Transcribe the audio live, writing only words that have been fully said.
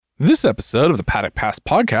This episode of the Paddock Pass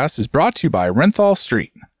podcast is brought to you by Renthal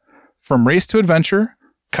Street. From race to adventure,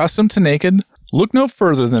 custom to naked, look no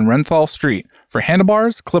further than Renthal Street for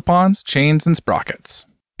handlebars, clip-ons, chains, and sprockets.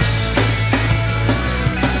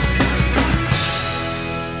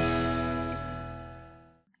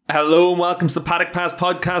 Hello and welcome to the Paddock Pass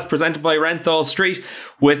podcast presented by Renthal Street,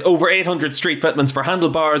 with over 800 street fitments for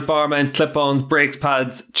handlebars, bar mounts, clip-ons, brakes,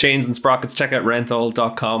 pads, chains and sprockets. Check out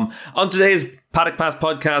renthal.com. On today's Paddock Pass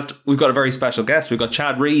podcast, we've got a very special guest. We've got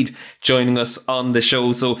Chad Reed joining us on the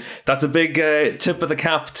show. So that's a big tip of the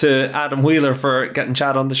cap to Adam Wheeler for getting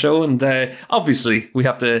Chad on the show. And obviously, we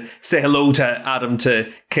have to say hello to Adam to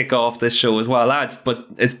kick off this show as well, Ad. But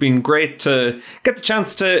it's been great to get the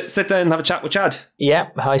chance to sit down and have a chat with Chad. Yeah.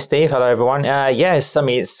 Hi, Steve. Hello, everyone. Yes, I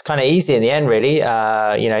mean, it's kind of easy in the end, really.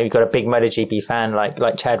 You've got a big MotoGP fan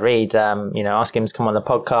like Chad Reed. Ask him to come on the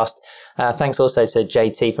podcast. Thanks also to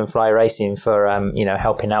JT from Fly Racing for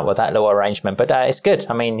helping out with that little arrangement. But it's good.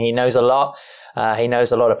 I mean, he knows a lot. He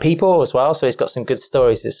knows a lot of people as well, so he's got some good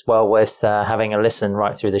stories as well worth having a listen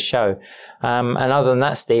right through the show. And other than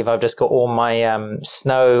that, Steve, I've just got all my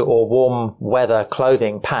snow or warm weather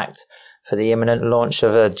clothing packed for the imminent launch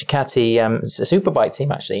of a Ducati superbike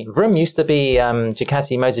team, actually. Vroom used to be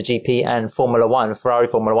Ducati MotoGP and Formula One, Ferrari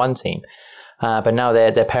Formula One team. But now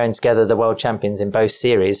they're pairing together the world champions in both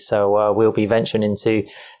series. So we'll be venturing into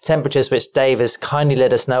temperatures which Dave has kindly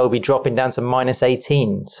let us know will be dropping down to minus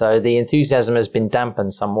 18. So the enthusiasm has been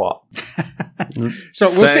dampened somewhat. So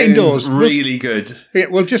we'll sit indoors. Really good. Yeah,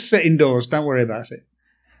 we'll just sit indoors. Don't worry about it.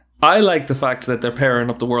 I like the fact that they're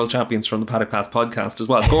pairing up the world champions from the Paddock Pass podcast as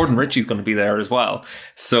well. Gordon Ritchie's going to be there as well.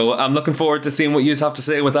 So I'm looking forward to seeing what you have to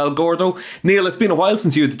say with El Gordo. Neil, it's been a while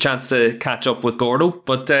since you had the chance to catch up with Gordo,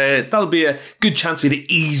 but that'll be a good chance for you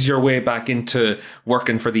to ease your way back into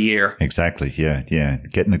working for the year. Exactly, yeah.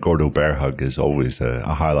 Getting a Gordo bear hug is always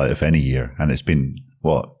a highlight of any year. And it's been,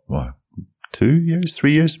 2 years,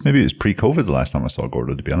 3 years? Maybe it was pre-COVID the last time I saw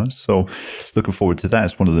Gordo, to be honest. So looking forward to that.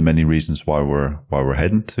 It's one of the many reasons why we're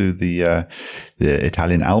heading to the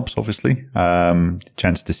Italian Alps, obviously.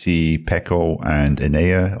 Chance to see Pecco and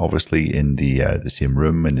Enea, obviously, in the same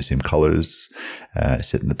room, in the same colours,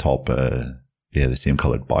 sitting atop the same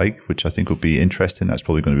coloured bike, which I think will be interesting. That's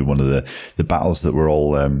probably going to be one of the battles that we're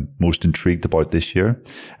all most intrigued about this year.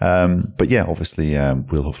 But yeah, obviously,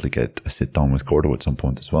 we'll hopefully get a sit down with Gordo at some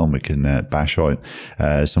point as well, and we can bash out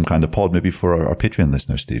some kind of pod maybe for our Patreon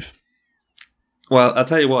listeners, Steve. Well, I'll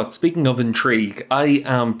tell you what, speaking of intrigue, I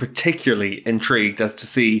am particularly intrigued as to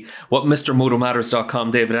see what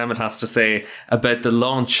MrMotoMatters.com David Emmett has to say about the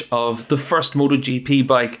launch of the first MotoGP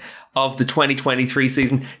bike of the 2023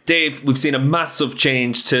 season. Dave, we've seen a massive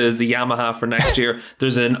change to the Yamaha for next year.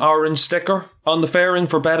 There's an orange sticker on the fairing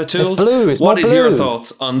for Beta Tools. It's blue. What is your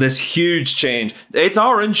thoughts on this huge change? It's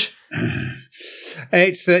orange.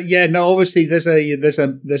 It's obviously there's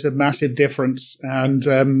a massive difference, and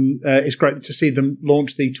it's great to see them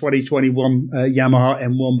launch the 2021 Yamaha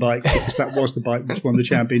M1 bike, because that was the bike which won the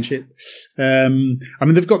championship.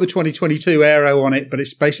 They've got the 2022 aero on it, but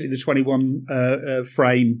it's basically the 21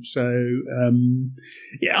 frame. So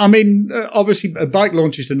obviously a bike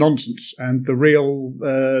launches to nonsense, and the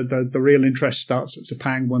real interest starts at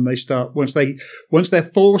Sepang when they start once they're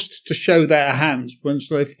forced to show their hands, once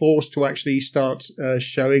they're forced to actually start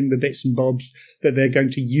showing the bits and bobs that they're going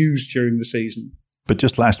to use during the season. But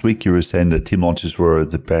just last week you were saying that team launches were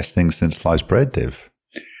the best thing since sliced bread, Dave.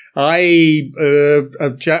 I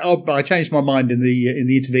changed my mind in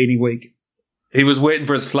the intervening week. He was waiting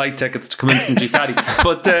for his flight tickets to come in from Ducati.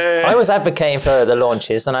 But I was advocating for the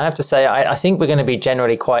launches, and I have to say, I think we're going to be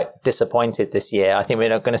generally quite disappointed this year. I think we're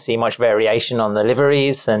not going to see much variation on the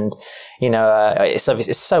liveries, and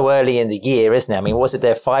it's so early in the year, isn't it? I mean, was it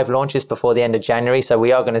there 5 launches before the end of January? So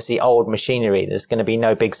we are going to see old machinery. There's going to be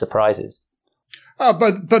no big surprises. Oh,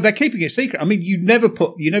 but they're keeping it secret. I mean,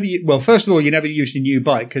 first of all, you never use a new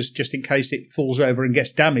bike, because just in case it falls over and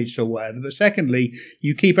gets damaged or whatever. But secondly,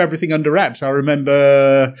 you keep everything under wraps. I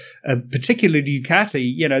remember, particularly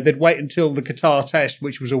Ducati, they'd wait until the Qatar test,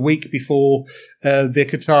 which was a week before the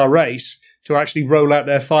Qatar race, to actually roll out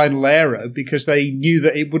their final aero, because they knew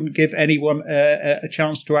that it wouldn't give anyone a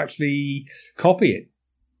chance to actually copy it.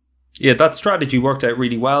 Yeah, that strategy worked out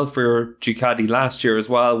really well for Ducati last year as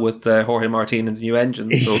well, with Jorge Martin and the new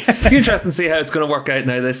engines. So it'll be interesting to see how it's going to work out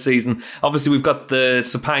now this season. Obviously, we've got the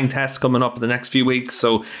Sepang test coming up in the next few weeks.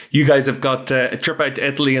 So you guys have got a trip out to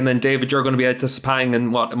Italy, and then David, you're going to be out to Sepang,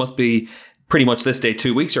 and it must be pretty much this day,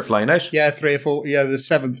 2 weeks you're flying out. Yeah, 3 or 4. Yeah, the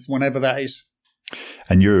 7th, whenever that is.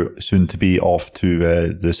 And you're soon to be off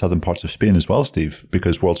to the southern parts of Spain as well, Steve,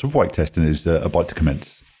 because World Superbike testing is about to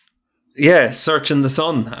commence. Yeah, searching the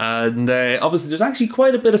sun. And obviously there's actually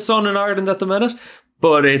quite a bit of sun in Ireland at the minute,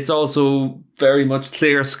 but it's also very much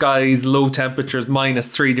clear skies, low temperatures,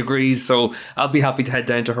 -3 degrees. So I'll be happy to head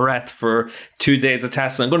down to Jerez for 2 days of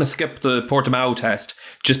testing. I'm going to skip the Portimao test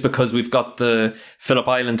just because we've got the Phillip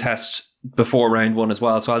Island test before round one as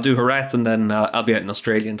well. So I'll do Jerez, and then I'll be out in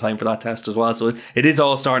Australia in time for that test as well. So it is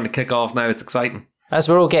all starting to kick off now. It's exciting. As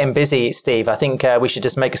we're all getting busy, Steve, I think we should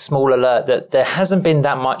just make a small alert that there hasn't been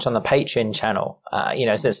that much on the Patreon channel,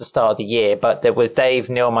 since the start of the year. But there was Dave,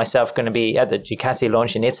 Neil, myself going to be at the Ducati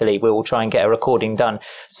launch in Italy. We will try and get a recording done,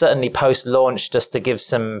 certainly post-launch, just to give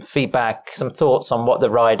some feedback, some thoughts on what the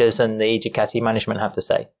riders and the Ducati management have to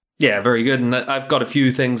say. Yeah, very good. And I've got a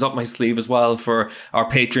few things up my sleeve as well for our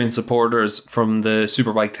Patreon supporters from the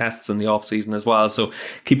Superbike tests in the off season as well. So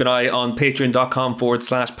keep an eye on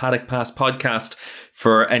patreon.com/Paddock Pass podcast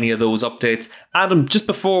for any of those updates. Adam, just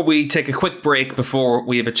before we take a quick break, before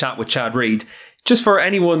we have a chat with Chad Reed, just for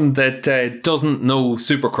anyone that doesn't know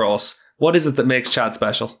Supercross, what is it that makes Chad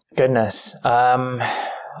special? Goodness.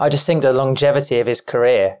 I just think the longevity of his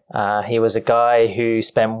career. He was a guy who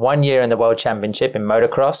spent 1 year in the World Championship in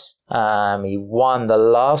motocross. He won the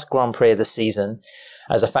last Grand Prix of the season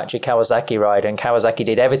as a factory Kawasaki rider, and Kawasaki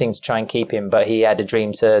did everything to try and keep him, but he had a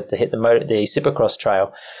dream to hit the Supercross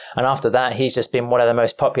trail. And after that, he's just been one of the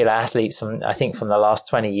most popular athletes from the last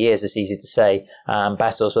 20 years, it's easy to say.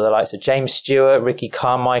 Battles with the likes of James Stewart, Ricky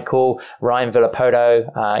Carmichael, Ryan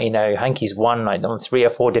Villapoto. Hankey's won on 3 or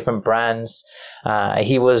 4 different brands.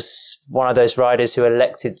 He was one of those riders who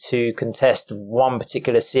elected to contest one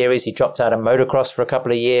particular series. He dropped out of motocross for a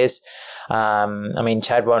couple of years.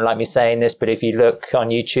 Chad won't like me saying this, but if you look on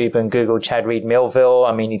YouTube and Google Chad Reed Millville,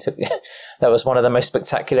 that was one of the most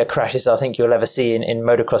spectacular crashes I think you'll ever see in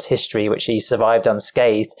motocross history, which he survived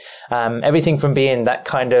unscathed. Everything from being that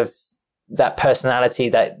kind of that personality,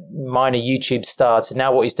 that minor YouTube star, to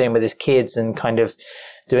now what he's doing with his kids and kind of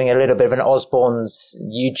doing a little bit of an Osborne's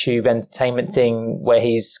YouTube entertainment thing where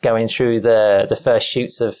he's going through the first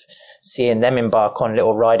shoots of seeing them embark on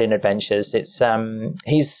little riding adventures. It's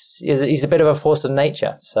he's a bit of a force of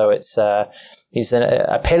nature. So he's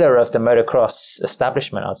a pillar of the motocross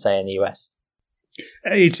establishment, I'd say, in the US.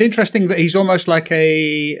 It's interesting that he's almost like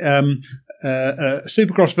a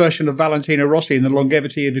Supercross version of Valentino Rossi in the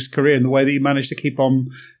longevity of his career and the way that he managed to keep on,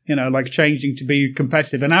 changing to be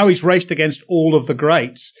competitive. And now he's raced against all of the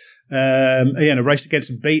greats. Raced against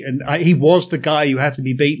and beaten. He was the guy who had to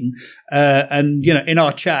be beaten. In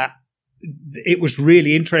our chat, it was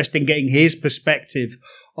really interesting getting his perspective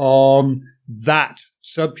on that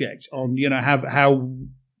subject, on, how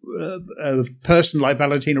a person like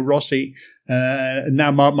Valentino Rossi and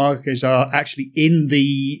now Marc Marquez are actually in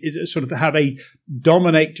the sort of how they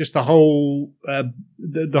dominate just the whole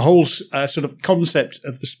sort of concept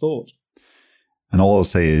of the sport. And all I'll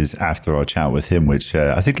say is, after our chat with him, which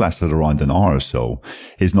I think lasted around an hour or so,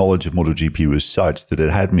 his knowledge of MotoGP was such that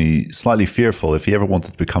it had me slightly fearful. If he ever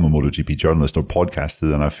wanted to become a MotoGP journalist or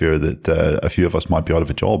podcaster, then I fear that a few of us might be out of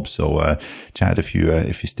a job. So, Chad, if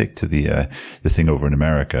you stick to the thing over in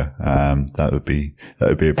America, that would be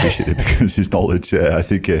appreciated because his knowledge, I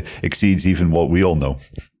think, exceeds even what we all know.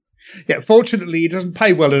 Yeah, fortunately, he doesn't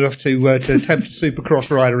pay well enough to tempt a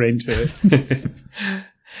Supercross rider into it.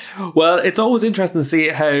 Well, it's always interesting to see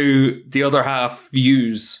how the other half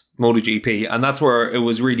views MotoGP, and that's where it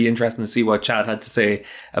was really interesting to see what Chad had to say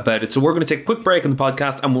about it. So we're going to take a quick break in the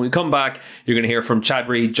podcast, and when we come back, you're going to hear from Chad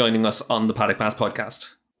Reed joining us on the Paddock Pass podcast.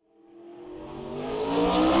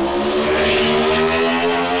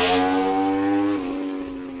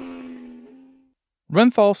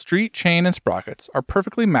 Renthal street, chain, and sprockets are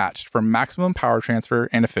perfectly matched for maximum power transfer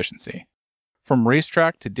and efficiency. From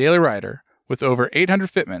racetrack to daily rider, with over 800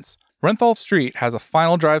 fitments, Renthal Street has a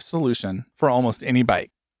final drive solution for almost any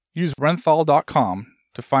bike. Use renthal.com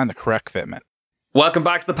to find the correct fitment. Welcome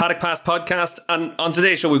back to the Paddock Pass podcast. And on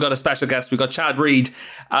today's show, we've got a special guest. We've got Chad Reed.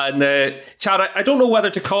 And Chad, I don't know whether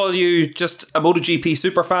to call you just a MotoGP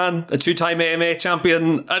superfan, a 2-time AMA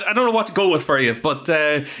champion. I don't know what to go with for you, but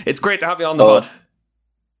it's great to have you on the pod.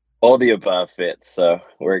 All the above fit, so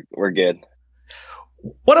we're good.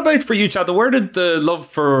 What about for you, Chad? Where did the love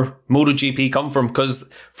for MotoGP come from? Because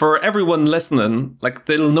for everyone listening,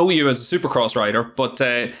 they'll know you as a Supercross rider, but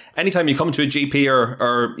anytime you come to a GP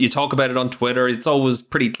or you talk about it on Twitter, it's always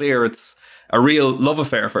pretty clear it's a real love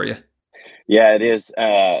affair for you. Yeah, it is.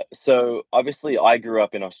 So obviously I grew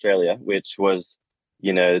up in Australia, which was,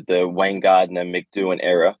 the Wayne Gardner, Mick Doohan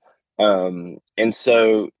era. And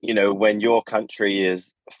so, when your country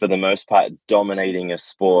is, for the most part, dominating a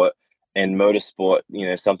sport, and motorsport,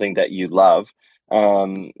 something that you love,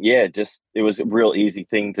 yeah, just it was a real easy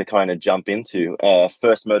thing to kind of jump into.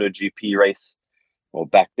 First MotoGP race, or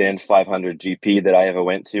back then 500 GP that I ever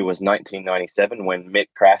went to was 1997 when Mick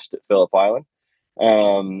crashed at Phillip Island.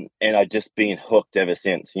 And I've just been hooked ever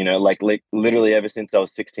since, you know, like literally ever since I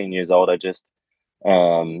was 16 years old. I just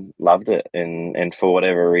loved it, and for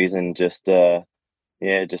whatever reason, just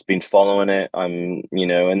yeah, just been following it. You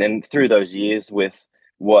know, and then through those years with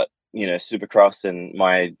what, you know, Supercross and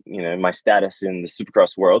my, you know, my status in the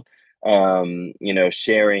Supercross world, you know,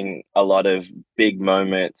 sharing a lot of big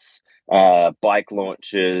moments, bike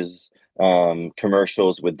launches,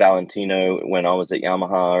 commercials with Valentino when I was at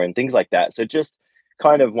Yamaha and things like that. So just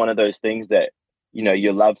kind of one of those things that, you know,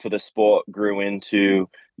 your love for the sport grew into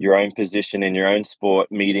your own position in your own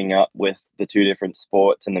sport, meeting up with the two different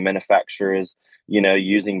sports and the manufacturers, you know,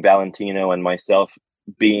 using Valentino and myself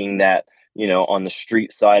being that, you know, on the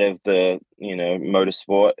street side of the, you know,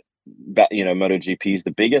 motorsport, you know, MotoGP is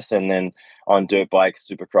the biggest, and then on dirt bikes,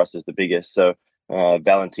 Supercross is the biggest. So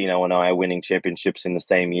Valentino and I winning championships in the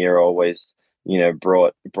same year always, you know,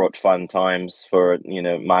 brought fun times for, you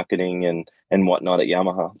know, marketing and whatnot at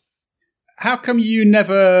Yamaha. How come you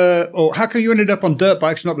ended up on dirt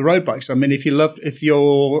bikes, not the road bikes? I mean, if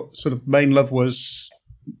your sort of main love was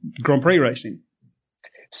Grand Prix racing.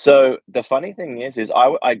 So the funny thing is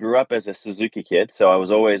I grew up as a Suzuki kid, so I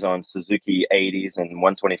was always on Suzuki 80s and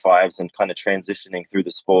 125s and kind of transitioning through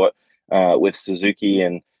the sport with Suzuki,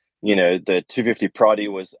 and you know, the 250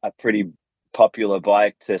 Prodi was a pretty popular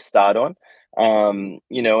bike to start on,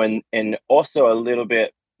 you know, and also a little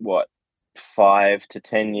bit 5 to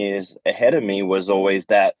 10 years ahead of me was always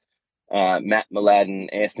that Matt Mladen,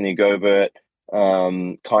 Anthony Gobert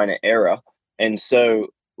kind of era, and so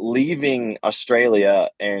leaving Australia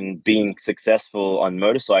and being successful on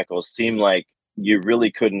motorcycles seemed like you really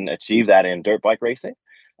couldn't achieve that in dirt bike racing.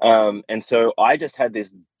 And so I just had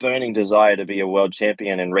this burning desire to be a world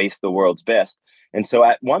champion and race the world's best. And so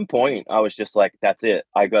at one point I was just like, that's it.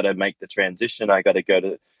 I got to make the transition. I got to go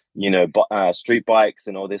to, you know, street bikes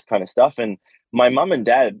and all this kind of stuff. And my mum and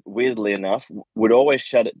dad, weirdly enough, would always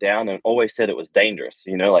shut it down and always said it was dangerous,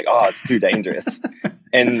 you know, like, oh, it's too dangerous.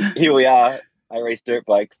 And here we are. I race dirt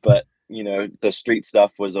bikes, but, you know, the street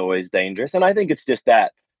stuff was always dangerous. And I think it's just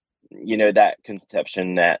that, you know, that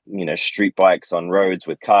conception that, you know, street bikes on roads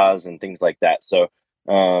with cars and things like that. So,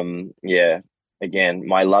 yeah, again,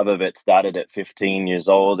 my love of it started at 15 years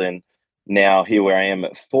old, and now here where I am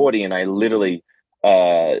at 40, and I literally,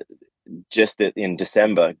 just in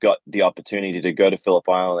December, got the opportunity to go to Phillip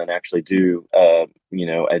Island and actually do, you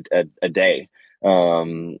know, a day.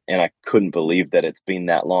 And I couldn't believe that it's been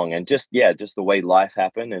that long, and just the way life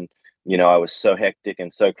happened. And, you know, I was so hectic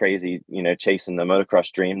and so crazy, you know, chasing the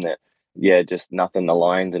motocross dream that, just nothing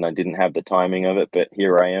aligned, and I didn't have the timing of it. But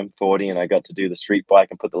here I am, 40, and I got to do the street bike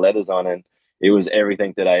and put the leathers on, and it was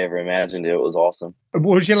everything that I ever imagined. It was awesome.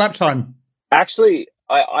 What was your lap time? Actually,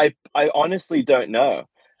 I honestly don't know.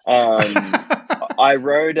 I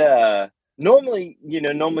rode, normally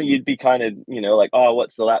you'd be kind of, you know, like, oh,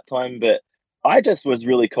 what's the lap time? But I just was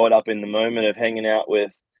really caught up in the moment of hanging out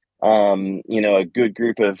with, you know, a good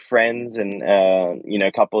group of friends, and, you know,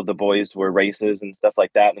 a couple of the boys were racers and stuff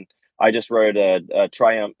like that. And I just rode a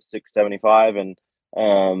Triumph 675, and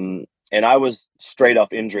I was straight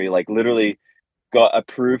off injury, like literally got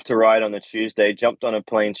approved to ride on the Tuesday, jumped on a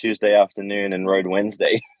plane Tuesday afternoon and rode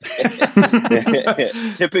Wednesday.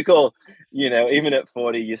 Typical, you know, even at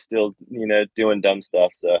 40, you're still, you know, doing dumb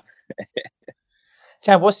stuff. So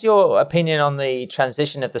Chad, what's your opinion on the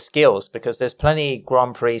transition of the skills? Because there's plenty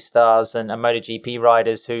Grand Prix stars and MotoGP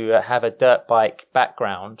riders who have a dirt bike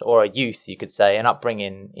background, or a youth, you could say, an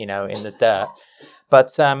upbringing, you know, in the dirt.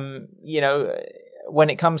 But, you know, when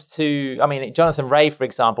it comes to, I mean, Jonathan Ray, for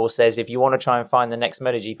example, says if you want to try and find the next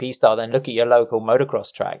MotoGP star, then look at your local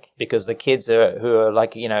motocross track, because the kids who are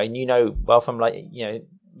like, you know, and you know, well, from like, you know,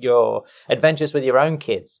 your adventures with your own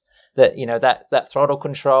kids, that, you know, that throttle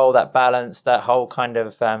control, that balance, that whole kind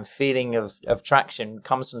of feeling of traction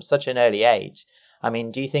comes from such an early age. I mean,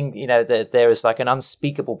 do you think, you know, that there is like an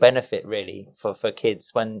unspeakable benefit really for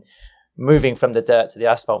kids when moving from the dirt to the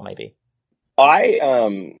asphalt, maybe?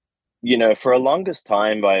 You know, for a longest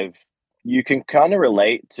time, you can kind of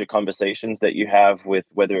relate to conversations that you have with,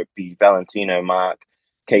 whether it be Valentino, Mark,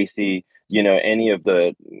 Casey, you know, any of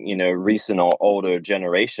the, you know, recent or older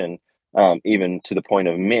generation, even to the point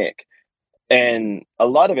of Mick. And a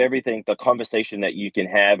lot of everything, the conversation that you can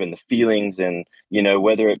have and the feelings, and, you know,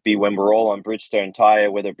 whether it be when we're all on Bridgestone tire,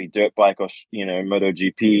 whether it be dirt bike or, you know,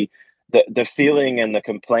 MotoGP, the feeling and the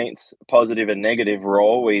complaints, positive and negative, were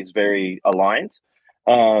always very aligned.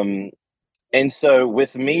 And so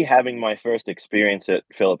with me having my first experience at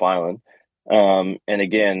Phillip Island, and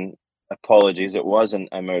again, apologies, it wasn't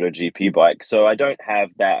a MotoGP bike, so I don't have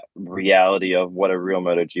that reality of what a real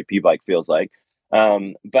MotoGP bike feels like.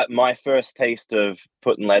 But my first taste of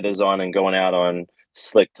putting leathers on and going out on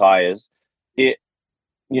slick tires, it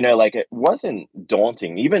like it wasn't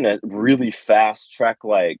daunting. Even a really fast track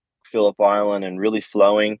like Phillip Island and really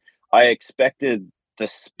flowing, I expected the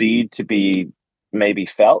speed to be maybe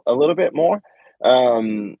felt a little bit more.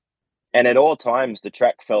 Um, and at all times, the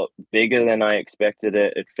track felt bigger than I expected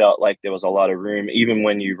it. It felt like there was a lot of room, even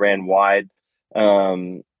when you ran wide.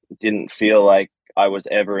 Um, didn't feel like I was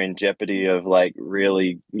ever in jeopardy of like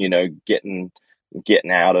really, getting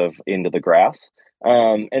out of into the grass.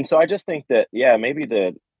 And so I just think that, yeah, maybe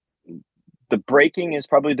the braking is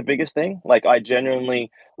probably the biggest thing. Like I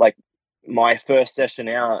genuinely like my first session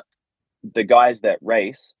out, the guys that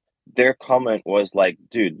race, their comment was like,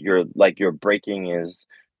 dude, your braking is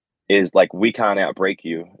like we can't outbrake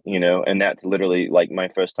you, and that's literally like my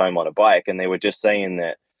first time on a bike. And they were just saying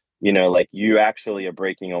that, like you actually are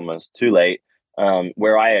braking almost too late.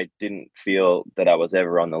 Where I didn't feel that I was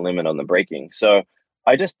ever on the limit on the braking. So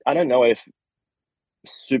I don't know if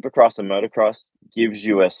Supercross and motocross gives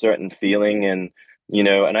you a certain feeling, and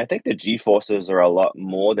I think the G forces are a lot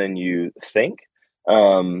more than you think.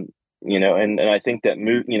 And I think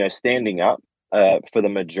that standing up for the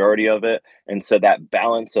majority of it, and so that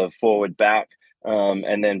balance of forward back,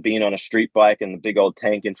 and then being on a street bike and the big old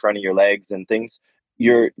tank in front of your legs and things,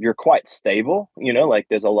 you're quite stable. Like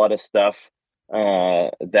there's a lot of stuff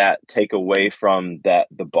that take away from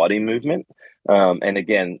the body movement. And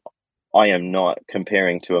again, I am not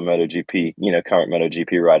comparing to a MotoGP, current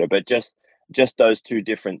MotoGP rider, but just those two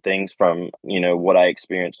different things from, what I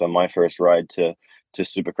experienced on my first ride to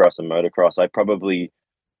Supercross and motocross. I probably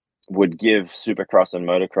would give Supercross and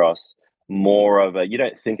motocross more of a, you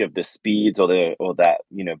don't think of the speeds or that,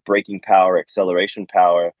 braking power, acceleration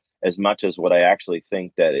power as much as what I actually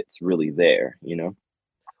think that it's really there.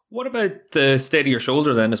 What about the state of your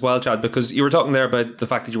shoulder then as well, Chad? Because you were talking there about the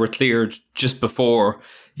fact that you were cleared just before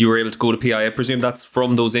you were able to go to PI. I presume that's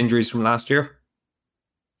from those injuries from last year?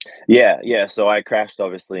 Yeah. So I crashed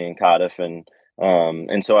obviously in Cardiff, and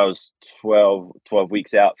so I was 12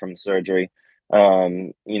 weeks out from surgery.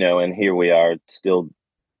 And here we are still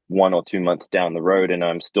 1 or 2 months down the road, and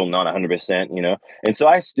I'm still not 100%. And so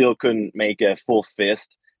I still couldn't make a full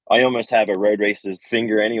fist. I almost have a road racer's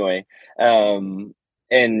finger anyway.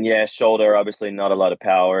 And yeah, shoulder, obviously not a lot of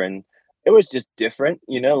power. And it was just different,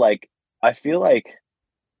 like I feel like,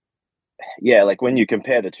 yeah, like when you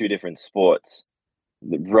compare the two different sports,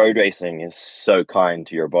 the road racing is so kind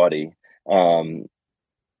to your body. Um,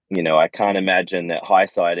 I can't imagine that high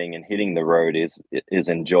siding and hitting the road is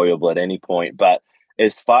enjoyable at any point. But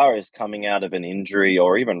as far as coming out of an injury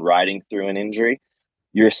or even riding through an injury,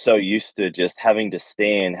 you're so used to just having to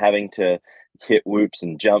stand, having to hit whoops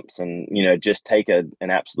and jumps and, just take an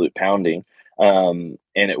absolute pounding. And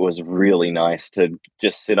it was really nice to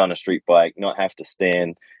just sit on a street bike, not have to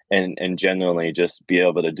stand, and generally just be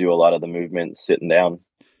able to do a lot of the movements sitting down.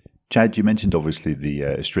 Chad, you mentioned obviously the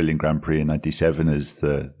Australian Grand Prix in '97 as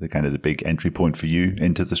the kind of the big entry point for you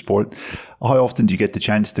into the sport. How often do you get the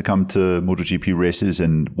chance to come to MotoGP races,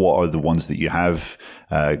 and what are the ones that you have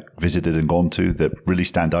visited and gone to that really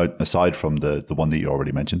stand out aside from the one that you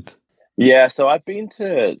already mentioned? Yeah, so I've been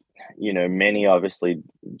to, many obviously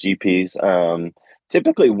GPs,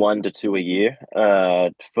 typically 1 to 2 a year.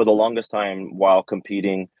 For the longest time while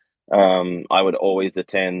competing, I would always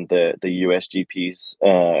attend the US GPs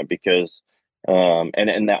because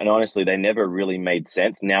and honestly they never really made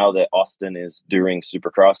sense now that Austin is doing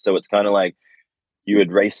Supercross. So it's kind of like you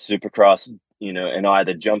would race Supercross, and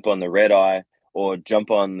either jump on the red eye or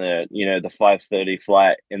jump on the 5:30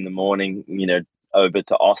 flight in the morning, over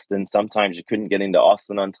to Austin. Sometimes you couldn't get into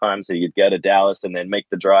Austin on time, so you'd go to Dallas and then make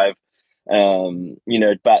the drive.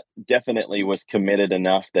 But definitely was committed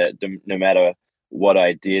enough that no matter what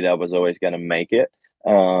I did, I was always going to make it.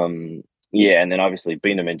 Yeah, and then obviously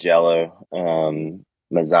been to Mugello,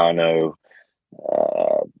 Mazzano,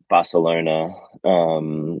 Barcelona,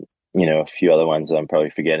 a few other ones that I'm probably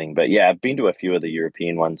forgetting. But yeah, I've been to a few of the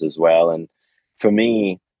European ones as well. And for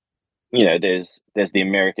me, there's the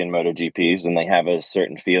American MotoGPs, and they have a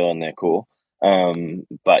certain feel and they're cool.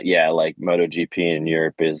 But yeah, like MotoGP in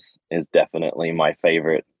Europe is definitely my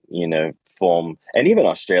favorite, form. And even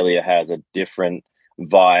Australia has a different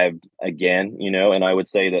vibe again, and I would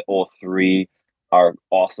say that all three are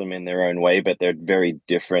awesome in their own way, but they're very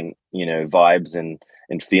different, vibes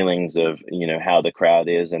and feelings of, how the crowd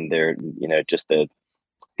is and their, just the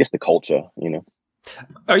culture.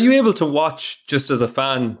 Are you able to watch just as a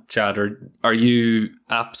fan, Chad, or are you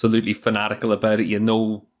absolutely fanatical about it? You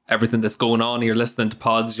know everything that's going on, you're listening to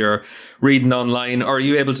pods, you're reading online, or are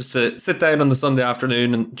you able to sit down on the Sunday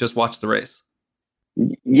afternoon and just watch the race?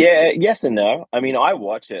 Yeah, yes and no. I mean, I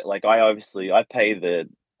watch it. Like, I pay the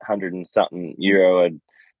 100 and something euro a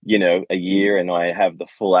year, and I have the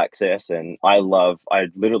full access, and I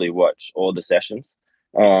literally watch all the sessions.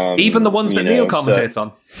 Even the ones that Neil commentates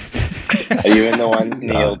on. Even the ones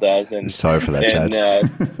Neil does. And sorry for that, Chad.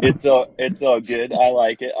 It's all good. I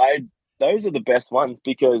like it. Those are the best ones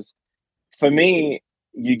because for me,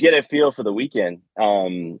 you get a feel for the weekend.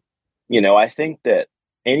 I think that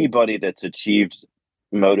anybody that's achieved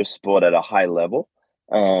motorsport at a high level,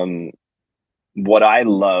 what I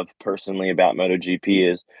love personally about MotoGP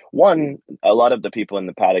is, one, a lot of the people in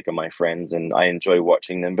the paddock are my friends and I enjoy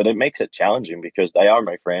watching them, but it makes it challenging because they are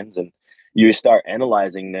my friends and you start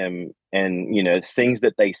analyzing them and, things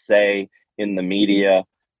that they say in the media,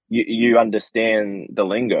 you understand the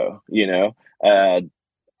lingo,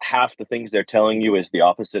 half the things they're telling you is the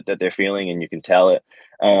opposite that they're feeling and you can tell it.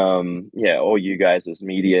 Or you guys as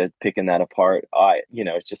media picking that apart.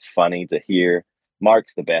 It's just funny to hear.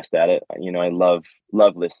 Mark's the best at it. I love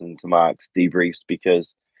listening to Mark's debriefs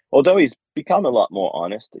because although he's become a lot more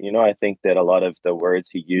honest, I think that a lot of the words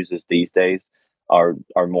he uses these days are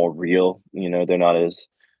more real. They're not as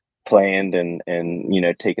planned and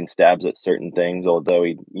taking stabs at certain things, although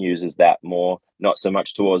he uses that more, not so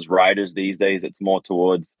much towards riders these days. It's more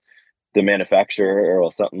towards the manufacturer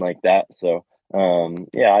or something like that. So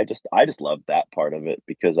I just love that part of it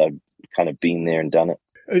because I've kind of been there and done it.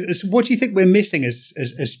 So what do you think we're missing as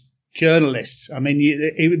journalists? I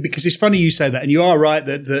mean, because it's funny you say that, and you are right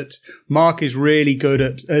that Mark is really good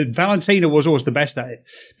at. Valentino was always the best at it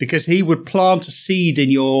because he would plant a seed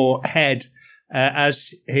in your head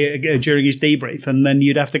during his debrief, and then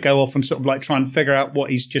you'd have to go off and sort of like try and figure out what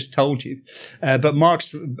he's just told you. But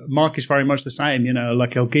Mark is very much the same.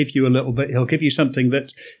 Like he'll give you a little bit, he'll give you something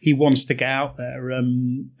that he wants to get out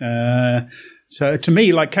there. So to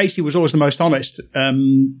me, like Casey was always the most honest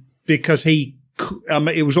because it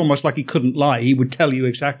was almost like he couldn't lie. He would tell you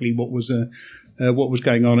exactly what was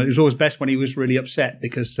going on. It was always best when he was really upset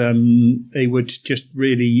because he would just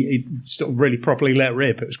really properly let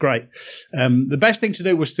rip. It was great. The best thing to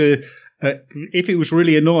do was to, if he was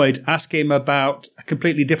really annoyed, ask him about a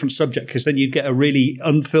completely different subject because then you'd get a really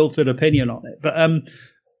unfiltered opinion on it. But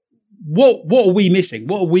what are we missing?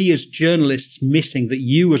 What are we as journalists missing that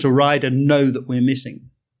you as a rider know that we're missing?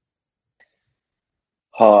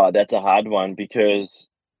 Oh, that's a hard one because,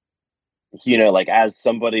 like as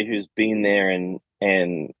somebody who's been there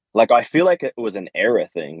and like, I feel like it was an era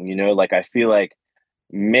thing, like I feel like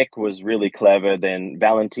Mick was really clever. Then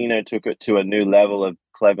Valentino took it to a new level of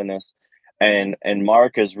cleverness and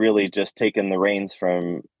Mark has really just taken the reins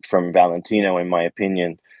from Valentino, in my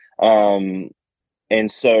opinion. And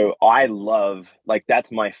so I love, like,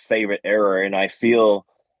 that's my favorite era. And I feel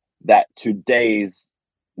that today's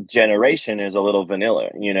generation is a little vanilla,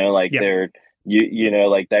 they're,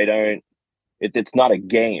 like they don't, it's not a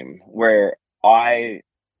game where I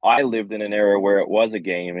lived in an era where it was a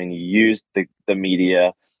game and you used the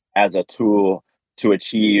media as a tool to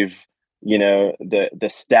achieve, the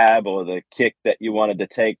stab or the kick that you wanted to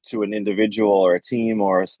take to an individual or a team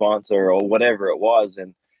or a sponsor or whatever it was.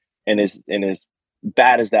 And as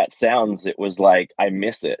bad as that sounds, it was like, I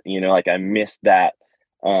miss it, like I miss that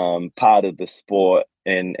part of the sport.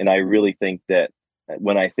 And I really think that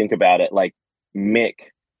when I think about it, like Mick,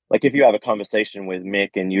 like if you have a conversation with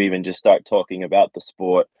Mick and you even just start talking about the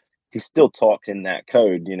sport, he still talks in that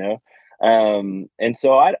code, and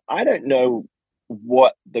so I don't know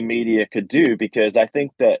what the media could do, because I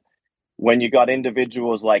think that when you got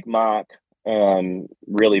individuals like Mark,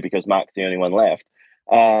 really because Mark's the only one left,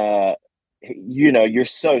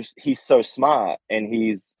 he's so smart and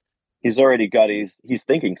he's already got he's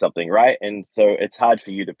thinking something, right? And so it's hard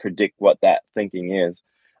for you to predict what that thinking is.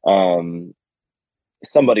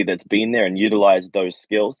 Somebody that's been there and utilized those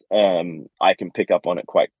skills, I can pick up on it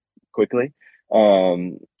quite quickly.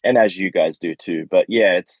 And as you guys do too. But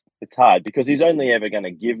yeah, it's hard because he's only ever going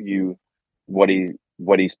to give you what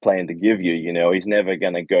he's planned to give you. He's never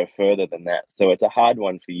going to go further than that. So it's a hard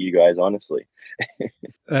one for you guys, honestly.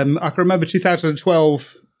 I can remember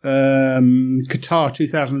 2012, Qatar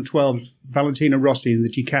 2012, Valentino Rossi in the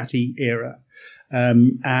Ducati era.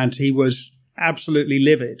 And he was absolutely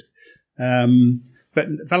livid. But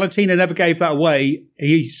Valentino never gave that away.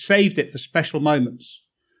 He saved it for special moments.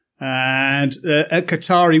 And at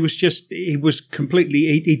Qatar, he was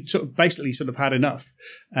completely, he basically had enough.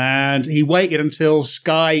 And he waited until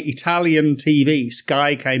Italian TV,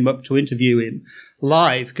 Sky came up to interview him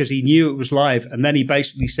live because he knew it was live. And then he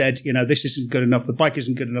basically said, this isn't good enough. The bike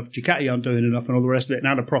isn't good enough. Ducati aren't doing enough and all the rest of it. And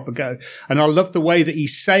had a proper go. And I love the way that he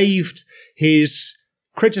saved his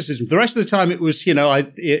criticism. The rest of the time, it was,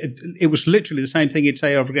 it was literally the same thing he'd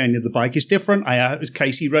say over again. The bike is different.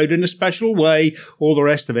 Casey rode in a special way, all the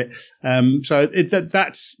rest of it. So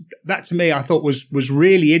that to me, I thought was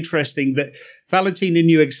really interesting that Valentino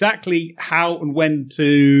knew exactly how and when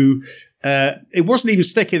to, it wasn't even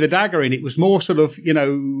sticking the dagger in. It was more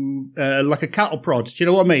like a cattle prod. Do you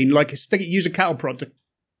know what I mean? Like use a cattle prod to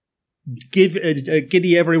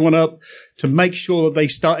giddy everyone up, to make sure that they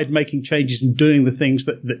started making changes and doing the things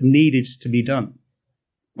that needed to be done.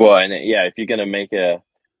 Well, and if you're gonna make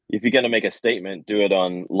a statement, do it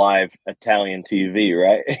on live Italian TV,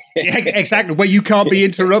 right? Yeah, exactly. Where you can't be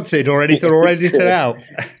interrupted or anything or edited out.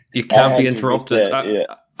 You can't be interrupted. Yeah.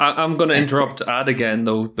 I'm going to interrupt Ad again,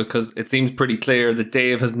 though, because it seems pretty clear that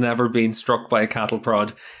Dave has never been struck by a cattle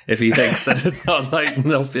prod if he thinks that it's not light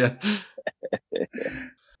enough. Yeah.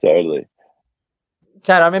 Totally.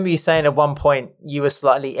 Chad, I remember you saying at one point you were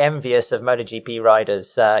slightly envious of MotoGP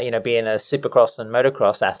riders, being a supercross and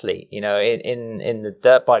motocross athlete. In the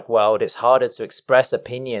dirt bike world, it's harder to express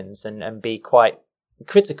opinions and be quite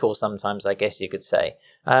critical sometimes, I guess you could say.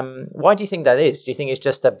 Why do you think that is? Do you think it's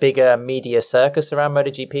just a bigger media circus around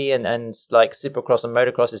MotoGP and like supercross and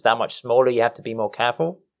motocross is that much smaller, you have to be more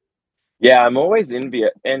careful? Yeah, I'm always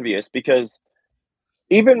envious because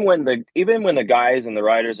even when the guys and the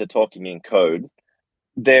riders are talking in code,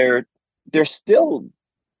 they're still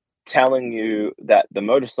telling you that the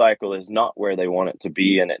motorcycle is not where they want it to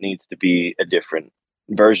be and it needs to be a different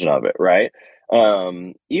version of it, right?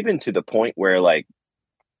 Even to the point where, like,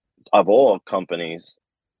 of all companies,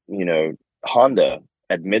 Honda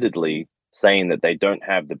admittedly saying that they don't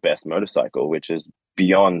have the best motorcycle, which is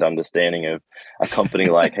beyond understanding of a company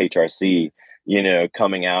like HRC,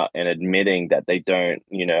 coming out and admitting that they don't,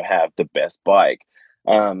 have the best bike.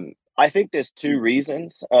 I think there's two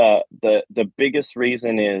reasons. The biggest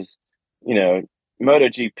reason is,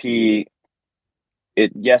 MotoGP,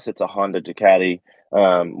 it's a Honda, Ducati,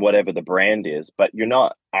 whatever the brand is, but you're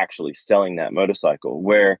not actually selling that motorcycle.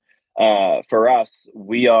 Where for us,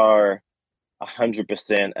 we are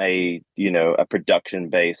 100% a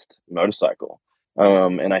production-based motorcycle.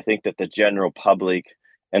 And I think that the general public,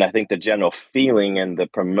 and I think the general feeling and the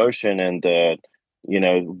promotion and the,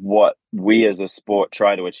 what we as a sport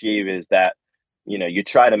try to achieve is that, you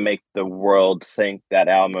try to make the world think that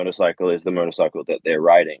our motorcycle is the motorcycle that they're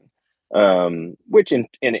riding, which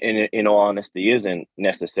in all honesty isn't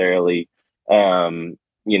necessarily,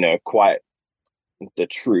 quite the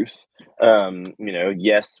truth.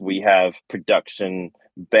 Yes, we have production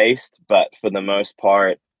based, but for the most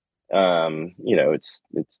part, it's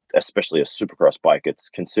especially a supercross bike, it's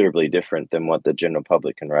considerably different than what the general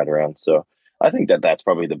public can ride around. So I think that that's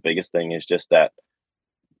probably the biggest thing, is just that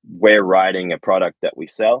we're riding a product that we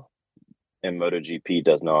sell and MotoGP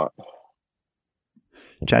does not.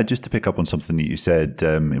 Chad, just to pick up on something that you said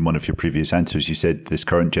in one of your previous answers, you said this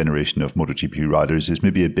current generation of MotoGP riders is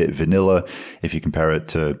maybe a bit vanilla if you compare it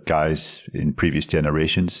to guys in previous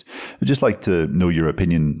generations. I'd just like to know your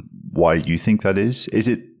opinion why you think that is. Is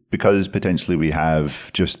it because potentially we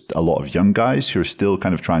have just a lot of young guys who are still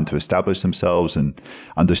kind of trying to establish themselves and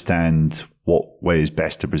understand what way is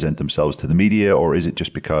best to present themselves to the media? Or is it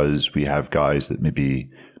just because we have guys that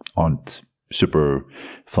maybe aren't super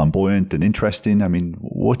flamboyant and interesting? I mean,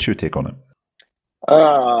 what's your take on it?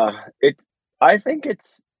 I think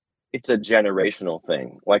it's a generational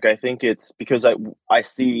thing. Like, I think it's because I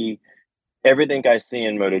see everything I see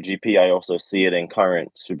in MotoGP, I also see it in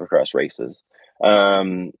current supercross races.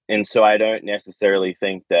 And so I don't necessarily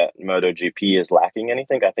think that MotoGP is lacking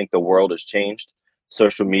anything. I think the world has changed.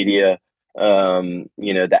 Social media,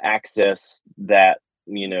 the access that,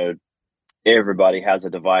 everybody has a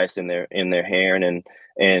device in their hand,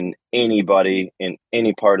 and anybody in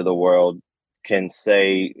any part of the world can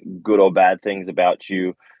say good or bad things about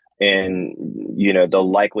you, and the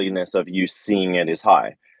likeliness of you seeing it is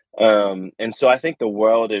high. And so I think the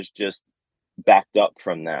world is just backed up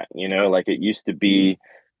from that. Like it used to be,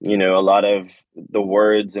 a lot of the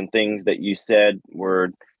words and things that you said were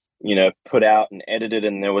put out and edited,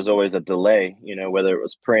 and there was always a delay, whether it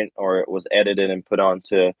was print or it was edited and put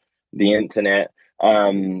onto the internet.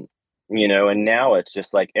 And now it's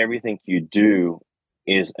just like everything you do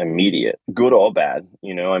is immediate, good or bad.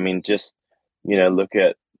 Just look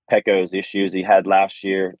at Pecco's issues he had last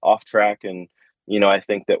year off track, and I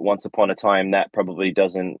think that once upon a time that probably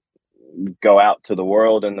doesn't go out to the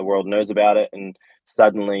world and the world knows about it. And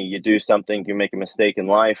suddenly you do something, you make a mistake in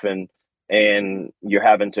life and you're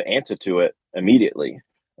having to answer to it immediately.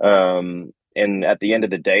 And at the end of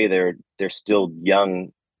the day, they're still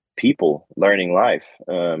young people learning life,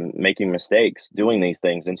 making mistakes, doing these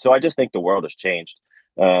things. And so I just think the world has changed.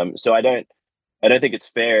 So I don't think it's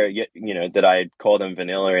fair, that I call them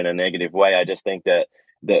vanilla in a negative way. I just think that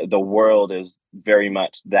the world is very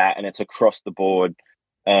much that, and it's across the board,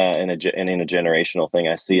 in a generational thing.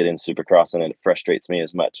 I see it in Supercross, and it frustrates me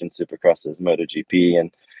as much in Supercross as MotoGP.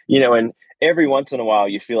 And and every once in a while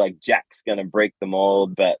you feel like Jack's gonna break the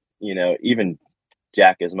mold, but even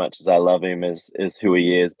Jack, as much as I love him, is who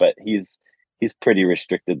he is, but he's pretty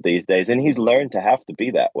restricted these days, and he's learned to have to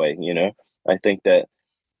be that way. I think that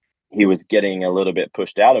he was getting a little bit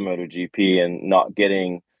pushed out of MotoGP and not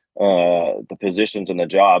getting the positions and the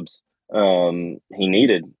jobs he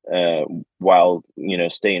needed, while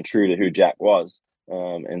staying true to who Jack was,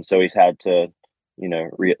 and so he's had to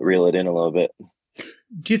reel it in a little bit.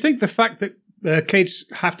 Do you think the fact that kids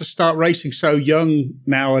have to start racing so young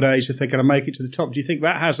nowadays if they're going to make it to the top, do you think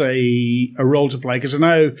that has a role to play? Because I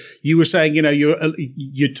know you were saying,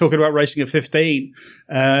 you're talking about racing at 15,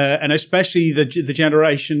 and especially the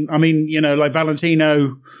generation. I mean, like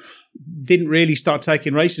Valentino didn't really start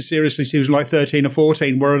taking racing seriously since he was like 13 or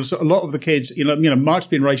 14, whereas a lot of the kids, Mark's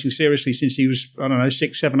been racing seriously since he was,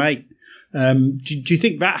 6, 7, 8. Do you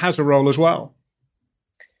think that has a role as well?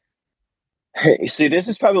 See, this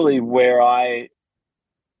is probably where I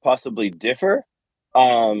possibly differ.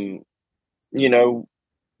 I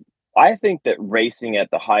think that racing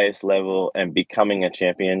at the highest level and becoming a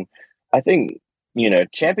champion, I think,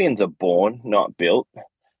 champions are born, not built.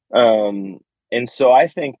 And so I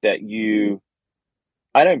think that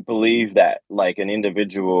I don't believe that like an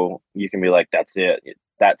individual, you can be like, that's it,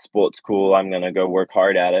 that sport's cool, I'm going to go work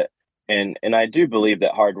hard at it. And I do believe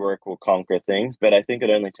that hard work will conquer things, but I think it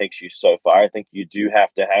only takes you so far. I think you do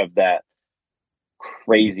have to have that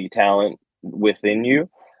crazy talent within you,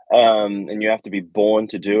 and you have to be born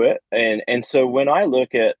to do it. And so when I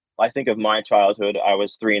think of my childhood, I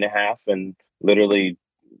was 3.5 and literally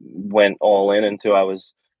went all in until I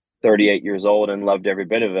was 38 years old and loved every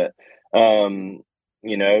bit of it.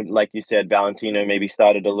 Like you said, Valentino maybe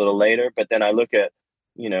started a little later, but then I look at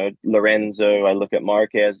Lorenzo, I look at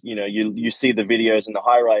Marquez, you see the videos and the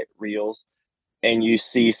highlight reels and you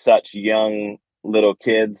see such young little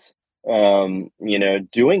kids,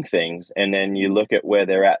 doing things. And then you look at where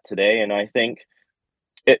they're at today. And I think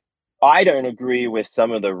I don't agree with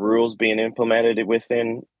some of the rules being implemented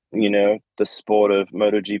within, the sport of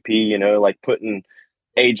MotoGP, like putting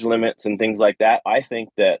age limits and things like that. I think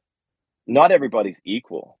that not everybody's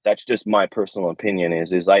equal. That's just my personal opinion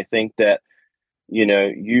is I think that,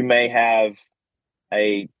 you may have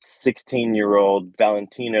a 16-year-old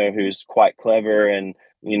Valentino who's quite clever and,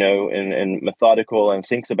 and methodical and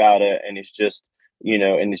thinks about it and is just,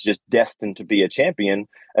 and is just destined to be a champion.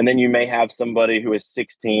 And then you may have somebody who is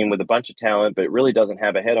 16 with a bunch of talent, but really doesn't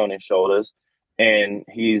have a head on his shoulders. And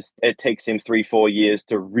it takes him 3-4 years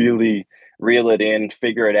to really reel it in,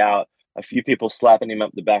 figure it out. A few people slapping him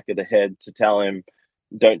up the back of the head to tell him,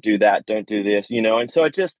 don't do that, don't do this, and so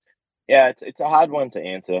it just, it's a hard one to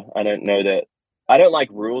answer. I don't know that I don't like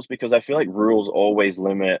rules because I feel like rules always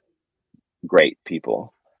limit great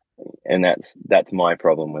people. And that's my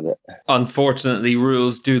problem with it. Unfortunately,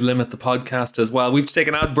 rules do limit the podcast as well. We've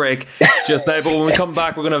taken an ad break just now, but when we come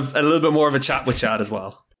back, we're going to have a little bit more of a chat with Chad as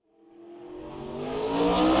well.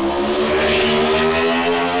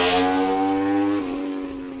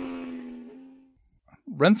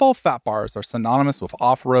 Renthal fat bars are synonymous with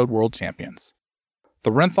off-road world champions.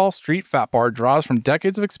 The Renthal Street Fat Bar draws from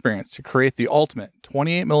decades of experience to create the ultimate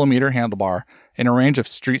 28mm handlebar in a range of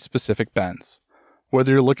street-specific bends.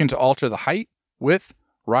 Whether you're looking to alter the height, width,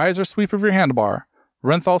 rise, or sweep of your handlebar,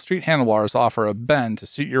 Renthal Street handlebars offer a bend to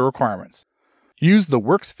suit your requirements. Use the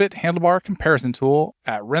WorksFit handlebar comparison tool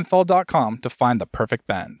at renthal.com to find the perfect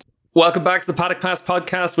bend. Welcome back to the Paddock Pass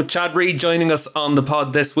podcast with Chad Reed joining us on the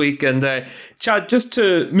pod this week. And Chad, just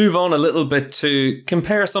to move on a little bit to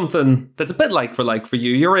compare something that's a bit like for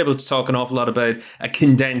you, you're able to talk an awful lot about a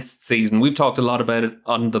condensed season. We've talked a lot about it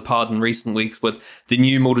on the pod in recent weeks with the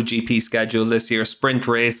new MotoGP schedule this year, sprint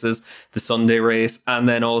races, the Sunday race, and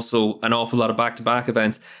then also an awful lot of back-to-back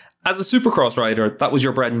events. As a Supercross rider, that was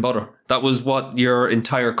your bread and butter. That was what your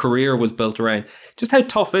entire career was built around. Just how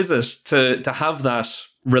tough is it to have that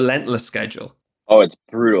relentless schedule? Oh, it's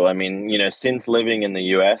brutal. I mean, since living in the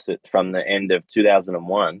US from the end of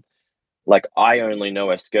 2001, like I only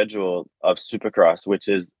know a schedule of Supercross, which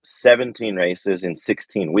is 17 races in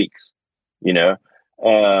 16 weeks, you know,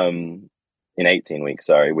 in 18 weeks.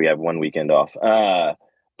 Sorry, we have one weekend off.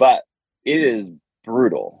 But it is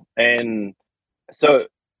brutal. And so,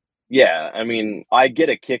 yeah, I mean, I get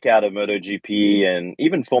a kick out of MotoGP and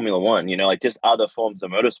even Formula One, you know, like just other forms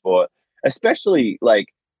of motorsport, especially like,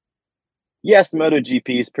 yes,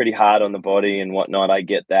 MotoGP is pretty hard on the body and whatnot. I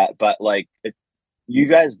get that. But like, you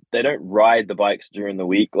guys, they don't ride the bikes during the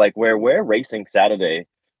week. Like, where we're racing Saturday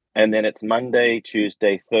and then it's Monday,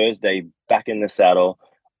 Tuesday, Thursday, back in the saddle,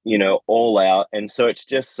 you know, all out. And so it's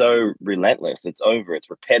just so relentless. It's over, it's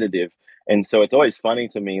repetitive. And so it's always funny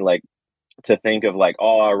to me, like, to think of like,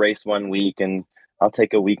 oh, I'll race one week and I'll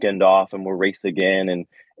take a weekend off and we'll race again. And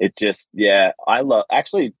it just, yeah, I love,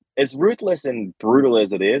 actually, as ruthless and brutal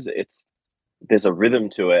as it is, there's a rhythm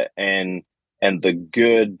to it, and the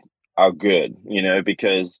good are good, you know,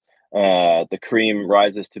 because the cream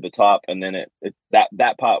rises to the top, and then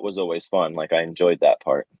that part was always fun. Like, I enjoyed that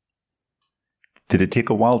part. Did it take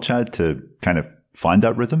a while, Chad, to kind of find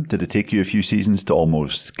that rhythm? Did it take you a few seasons to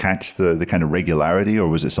almost catch the kind of regularity, or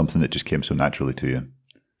was it something that just came so naturally to you?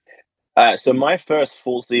 So my first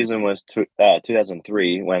full season was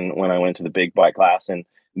 2003 when I went to the big bike class, and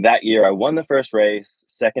that year I won the first race,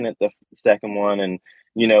 second at the second one, and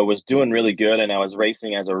you know, was doing really good. And I was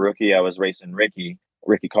racing as a rookie. I was racing Ricky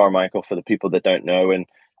Carmichael, for the people that don't know, and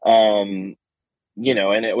you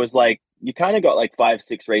know, and it was like you kind of got like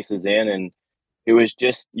 5-6 races in, and it was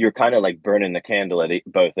just, you're kind of like burning the candle at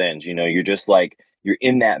both ends. You know, you're just like, you're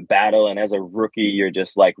in that battle, and as a rookie, you're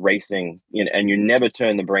just like racing, you know, and you never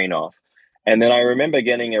turn the brain off. And then I remember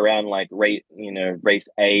getting around like race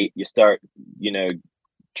 8, you start, you know,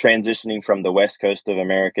 transitioning from the West Coast of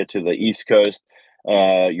America to the East Coast.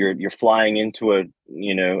 You're flying into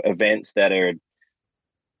events that are,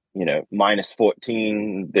 you know,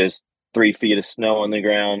 -14. There's 3 feet of snow on the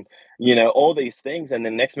ground, you know, all these things. And the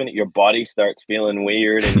next minute your body starts feeling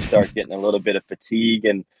weird and you start getting a little bit of fatigue.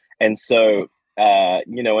 And so,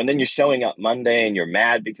 you know, and then you're showing up Monday and you're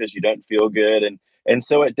mad because you don't feel good. And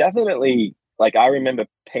so it definitely, like, I remember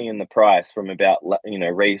paying the price from about, you know,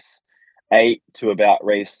 race 8 to about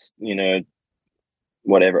race, you know,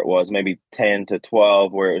 whatever it was, maybe 10 to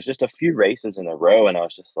 12, where it was just a few races in a row. And I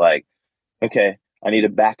was just like, okay, I need to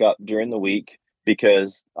back up during the week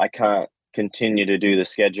because I can't continue to do the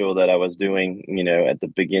schedule that I was doing, you know, at the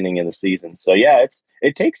beginning of the season. So yeah,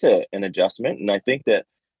 it takes an adjustment. And I think that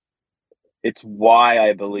it's why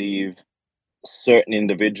I believe certain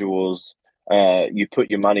individuals, you put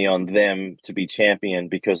your money on them to be champion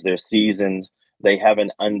because they're seasoned. They have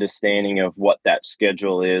an understanding of what that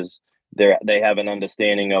schedule is. They have an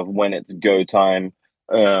understanding of when it's go time.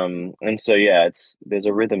 And so, yeah, there's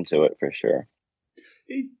a rhythm to it for sure.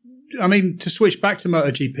 I mean, to switch back to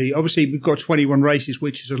MotoGP, obviously we've got 21 races,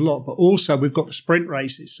 which is a lot, but also we've got the sprint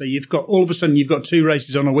races. So you've got, all of a sudden, you've got 2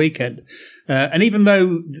 races on a weekend. And even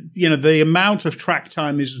though, you know, the amount of track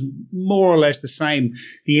time is more or less the same,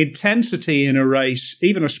 the intensity in a race,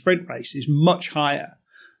 even a sprint race, is much higher.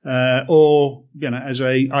 Or, you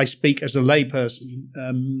know, I speak as a layperson.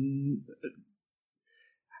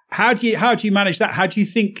 How do you manage that? How do you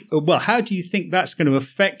think that's going to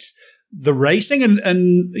affect the racing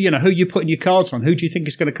and you know, who you're putting your cards on? Who do you think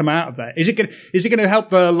is going to come out of that? Is it going to help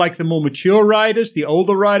the more mature riders, the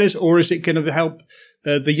older riders, or is it going to help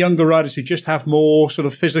the younger riders who just have more sort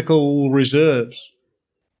of physical reserves?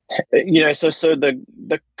 You know, so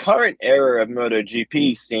the current era of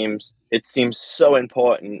MotoGP seems so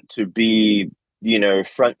important to be, you know,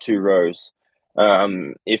 front 2 rows.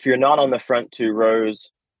 If you're not on the front 2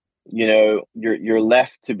 rows, you know, you're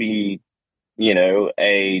left to be, you know,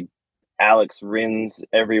 a Alex Rins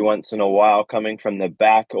every once in a while coming from the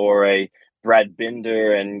back, or a Brad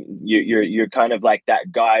Binder, and you're kind of like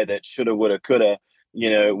that guy that shoulda, woulda, coulda.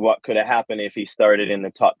 You know, what could have happened if he started in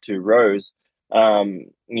the top 2 rows?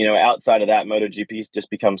 You know, outside of that, MotoGP's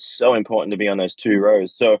just becomes so important to be on those 2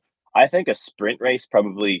 rows. So I think a sprint race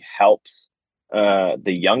probably helps the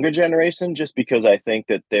younger generation, just because I think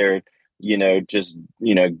that they're, you know, just,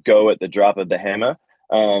 you know, go at the drop of the hammer.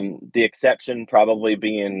 The exception probably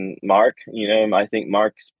being Mark. You know, I think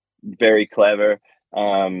Mark's very clever.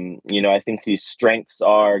 You know, I think his strengths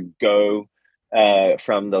are go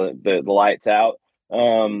from the lights out.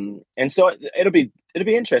 And so it'll be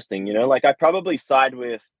interesting. You know, like, I probably side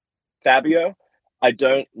with Fabio. I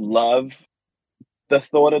don't love the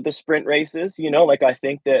thought of the sprint races. You know, like, I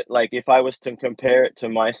think that, like, if I was to compare it to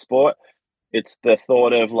my sport, it's the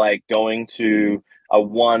thought of like going to a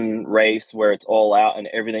one race where it's all out and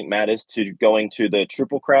everything matters, to going to the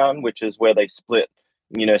Triple Crown, which is where they split,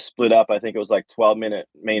 split up. I think it was like 12-minute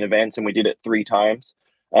main events, and we did it 3 times.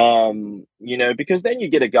 Because then you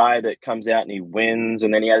get a guy that comes out and he wins,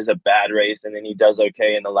 and then he has a bad race, and then he does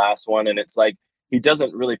okay in the last one, and it's like he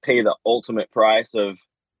doesn't really pay the ultimate price of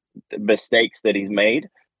the mistakes that he's made.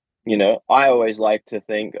 I always like to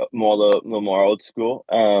think a little more old school,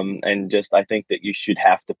 and just I think that you should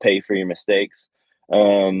have to pay for your mistakes.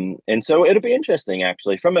 And so it'll be interesting,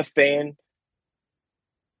 actually, from a fan.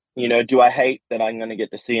 Do I hate that I'm going to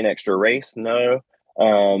get to see an extra race? No.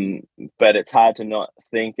 But it's hard to not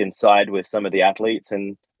think and side with some of the athletes,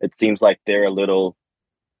 and it seems like they're a little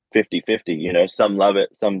 50-50. Some love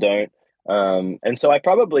it, some don't. And so I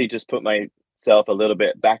probably just put myself a little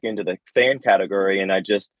bit back into the fan category, and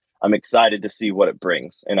I'm excited to see what it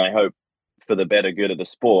brings. And I hope for the better good of the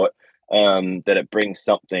sport, that it brings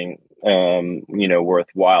something,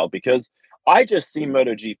 worthwhile, because I just see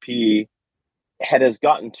MotoGP has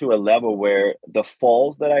gotten to a level where the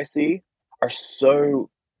falls that I see are so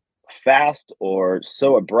fast or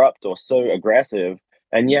so abrupt or so aggressive,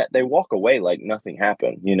 and yet they walk away like nothing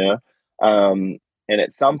happened, and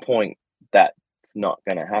at some point that's not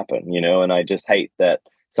going to happen, and I just hate that.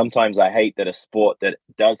 Sometimes I hate that a sport that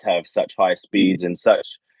does have such high speeds and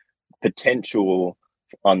such potential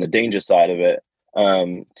on the danger side of it,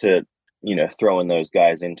 to throwing those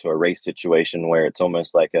guys into a race situation where it's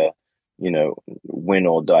almost like a win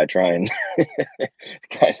or die trying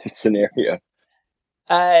kind of scenario.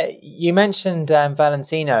 You mentioned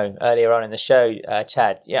Valentino earlier on in the show,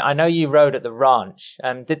 Chad. Yeah, I know you rode at the ranch.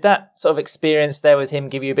 Did that sort of experience there with him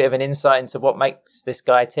give you a bit of an insight into what makes this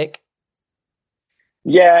guy tick?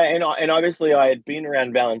 Yeah, and obviously I had been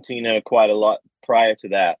around Valentino quite a lot prior to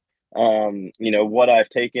that. What I've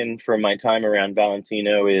taken from my time around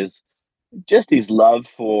Valentino is just his love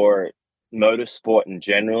for motorsport in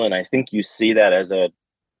general, and I think you see that as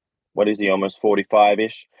what is he, almost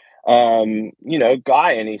 45-ish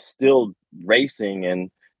guy, and he's still racing, and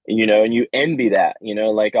and you envy that.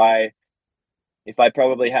 If I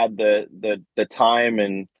probably had the time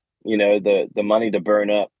and the money to burn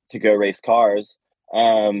up to go race cars,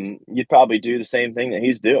 you'd probably do the same thing that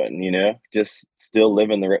he's doing, just still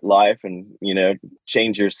living the life, and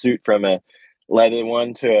change your suit from a leather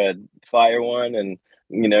one to a fire one, and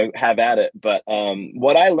have at it. But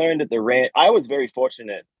what I learned at the ranch, I was very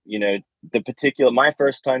fortunate. My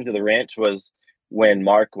first time to the ranch was when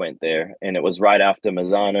Mark went there, and it was right after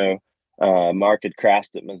Mazzano. Mark had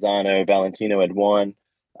crashed at Mazzano, Valentino had won,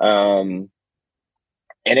 and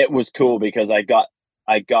it was cool because I got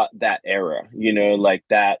that era, like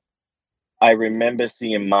that. I remember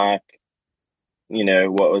seeing Mark,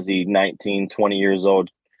 what was he, 19, 20 years old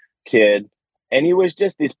kid, and he was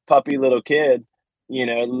just this puppy little kid,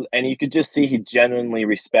 and you could just see he genuinely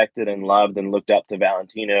respected and loved and looked up to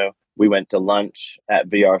Valentino. We went to lunch at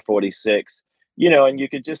VR46, and you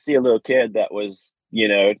could just see a little kid that was,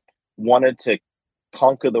 wanted to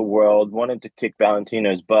conquer the world, wanted to kick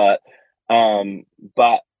Valentino's butt.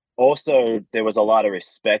 But also there was a lot of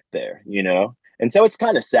respect there, and so it's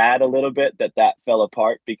kind of sad a little bit that fell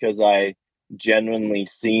apart, because I genuinely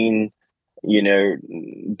seen,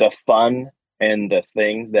 the fun and the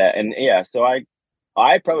things that, and yeah, so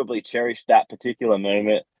I probably cherished that particular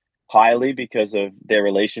moment highly because of their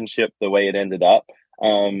relationship, the way it ended up.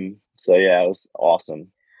 So yeah, it was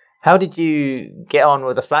awesome. How did you get on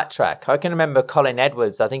with the flat track? I can remember Colin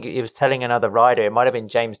Edwards, I think he was telling another rider, it might have been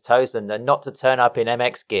James Toseland, not to turn up in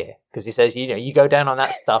MX gear, because he says, you go down on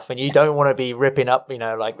that stuff and you don't want to be ripping up,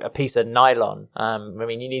 like a piece of nylon.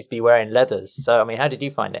 You need to be wearing leathers. So, how did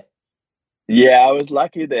you find it? Yeah, I was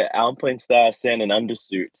lucky that Alpine-Star sent an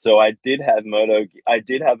undersuit, so I did have moto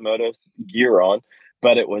gear on,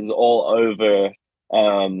 but it was all over,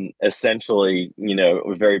 essentially,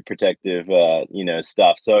 very protective,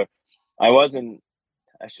 stuff. So I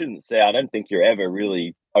don't think you're ever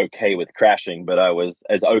really okay with crashing, but I was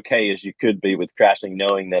as okay as you could be with crashing,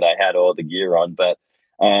 knowing that I had all the gear on. But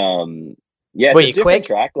yeah, it's a different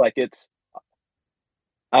track. Like it's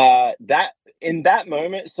that in that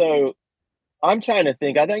moment. So I'm trying to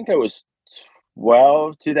think. I think it was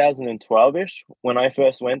 2012-ish when I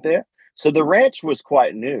first went there. So the ranch was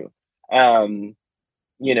quite new. You're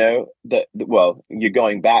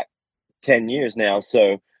going back 10 years now.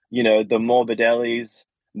 So, the Morbidellis,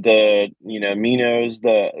 the, Minos,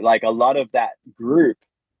 a lot of that group,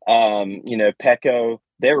 Pecco,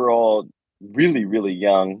 they were all really, really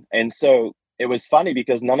young. And so it was funny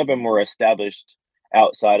because none of them were established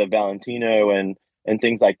outside of Valentino and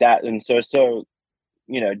things like that. And so,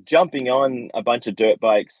 jumping on a bunch of dirt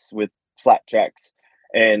bikes with flat tracks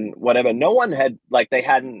and whatever, no one had, they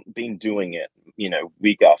hadn't been doing it,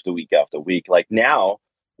 week after week after week. Like now,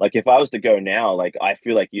 like if I was to go now, like I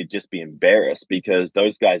feel like you'd just be embarrassed because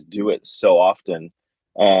those guys do it so often.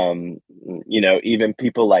 Even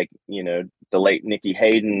people like, the late Nicky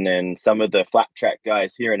Hayden and some of the flat track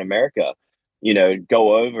guys here in America,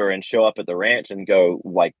 go over and show up at the ranch and go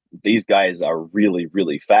like, these guys are really,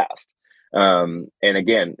 really fast. And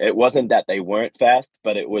again, it wasn't that they weren't fast,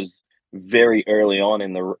 but it was very early on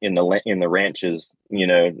in the ranch's,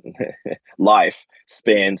 life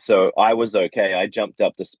span. So I was okay. I jumped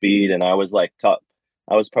up to speed and I was like top.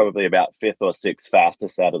 I was probably about fifth or sixth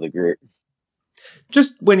fastest out of the group.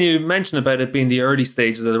 Just when you mentioned about it being the early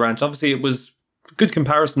stages of the ranch, obviously it was a good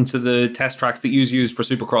comparison to the test tracks that you use for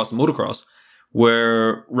Supercross and motocross,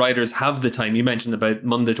 where riders have the time. You mentioned about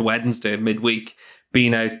Monday to Wednesday, midweek,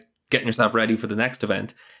 being out, getting yourself ready for the next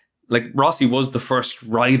event. Like Rossi was the first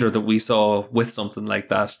rider that we saw with something like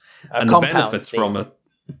that, and the benefits from it.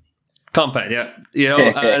 Compound, yeah,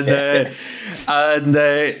 and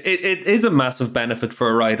it is a massive benefit for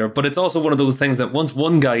a rider, but it's also one of those things that once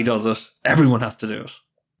one guy does it, everyone has to do it.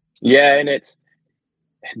 Yeah, and it's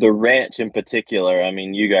the ranch in particular. I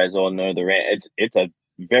mean, you guys all know the ranch. It's a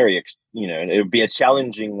very, it would be a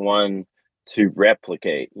challenging one to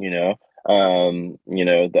replicate. The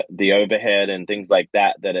overhead and things like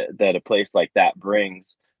that a place like that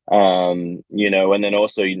brings. And then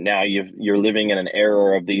also now you're living in an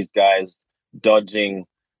era of these guys dodging,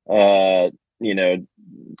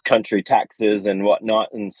 country taxes and whatnot.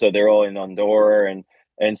 And so they're all in Andorra.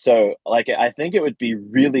 And so like, I think it would be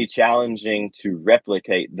really challenging to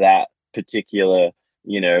replicate that particular,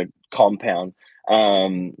 compound.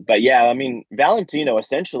 But yeah, I mean, Valentino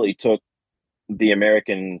essentially took the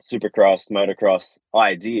American Supercross motocross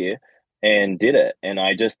idea and did it. And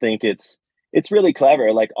I just think it's really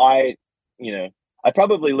clever. Like I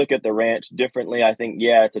probably look at the ranch differently. I think,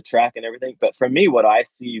 yeah, it's a track and everything. But for me, what I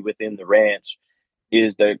see within the ranch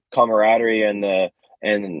is the camaraderie and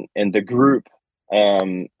the group,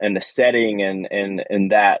 and the setting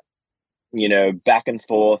and that, back and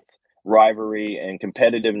forth rivalry and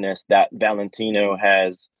competitiveness that Valentino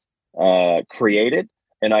has created.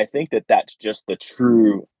 And I think that that's just the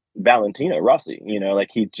true Valentino Rossi, like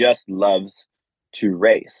he just loves to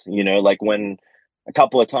race, like when a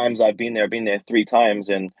couple of times I've been there 3 times,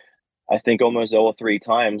 and I think almost all 3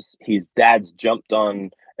 times his dad's jumped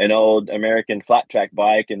on an old American flat track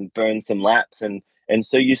bike and burned some laps. And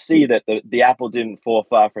so you see that the apple didn't fall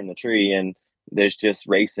far from the tree, and there's just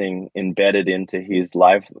racing embedded into his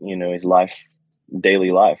life,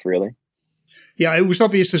 daily life, really. Yeah, it was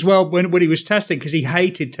obvious as well when he was testing, because he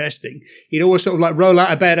hated testing. He'd always sort of like roll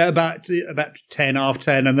out of bed at about 10, half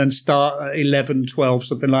 10, and then start at 11, 12,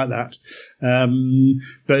 something like that.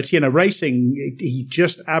 But, racing, he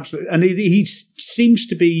just absolutely, and he seems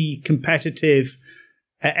to be competitive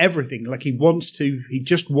at everything. Like he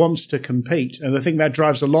just wants to compete. And I think that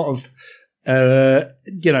drives a lot of,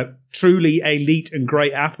 truly elite and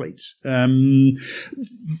great athletes.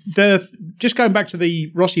 Just going back to the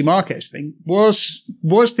Rossi Marquez thing, was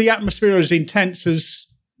the atmosphere as intense as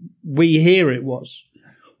we hear it was?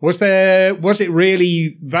 Was it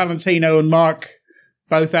really Valentino and Mark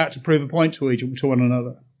both out to prove a point to one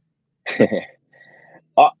another?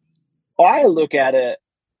 I look at it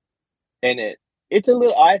and it's a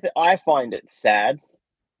little, I find it sad.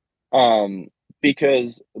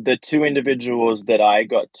 Because the 2 individuals that I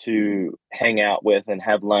got to hang out with and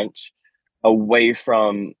have lunch away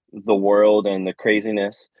from the world and the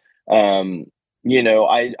craziness, I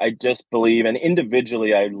just believe, and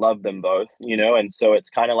individually I love them both, and so it's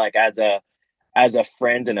kind of like as a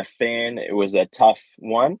friend and a fan, it was a tough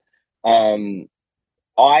one.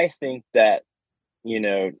 I think that,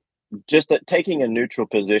 just taking a neutral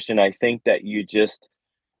position, I think that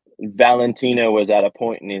Valentino was at a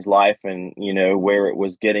point in his life and, where it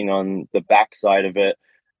was getting on the backside of it.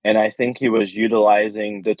 And I think he was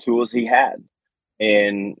utilizing the tools he had.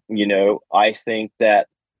 And, I think that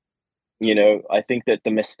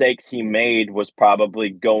the mistakes he made was probably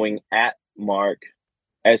going at Mark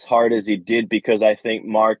as hard as he did, because I think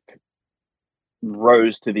Mark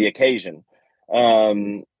rose to the occasion.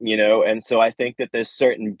 And so I think that there's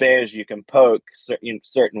certain bears you can poke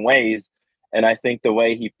certain ways. And I think the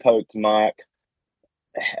way he poked Mark,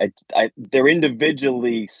 they're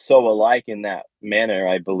individually so alike in that manner,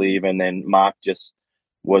 I believe. And then Mark just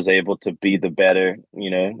was able to be the better,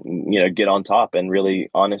 get on top and really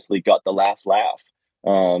honestly got the last laugh.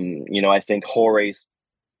 I think Jorge's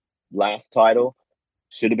last title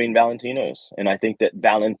should have been Valentino's. And I think that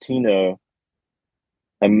Valentino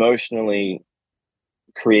emotionally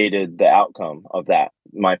created the outcome of that.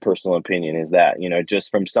 My personal opinion is that,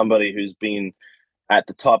 just from somebody who's been at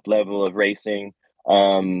the top level of racing.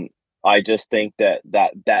 I just think that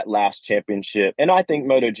last championship, and I think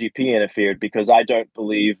MotoGP interfered because I don't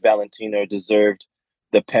believe Valentino deserved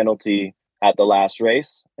the penalty at the last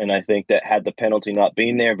race. And I think that had the penalty not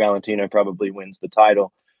been there, Valentino probably wins the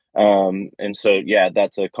title. And so, yeah,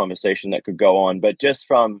 that's a conversation that could go on. But just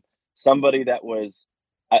from somebody that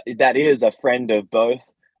is a friend of both,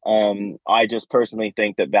 I just personally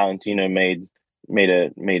think that Valentino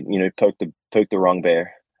poked the wrong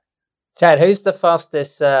bear. Chad, who's the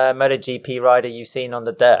fastest MotoGP rider you've seen on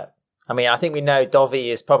the dirt? I mean, I think we know Dovi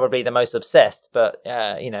is probably the most obsessed, but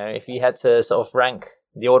if you had to sort of rank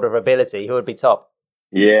the order of ability, who would be top?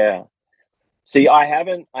 Yeah. See, I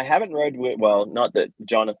haven't rode with, well, not that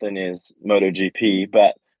Jonathan is MotoGP,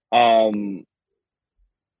 but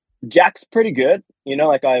Jack's pretty good.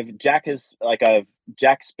 Jack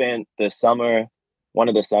spent the summer, one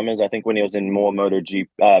of the summers, I think, when he was in more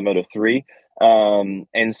Moto3.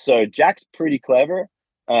 And so Jack's pretty clever.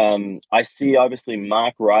 I see obviously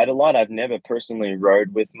Mark ride a lot. I've never personally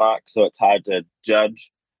rode with Mark, so it's hard to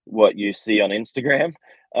judge what you see on Instagram.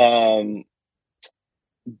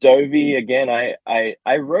 Dovi, again,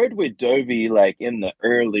 I rode with Dovi like in the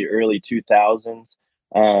early 2000s.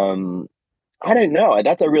 I don't know.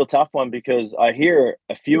 That's a real tough one because I hear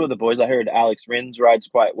a few of the boys. I heard Alex Rins rides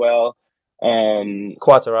quite well.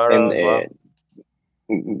 Quartararo as well.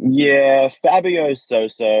 Yeah, Fabio's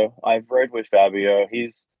so. I've rode with Fabio.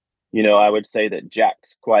 He's, I would say that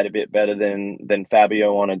Jack's quite a bit better than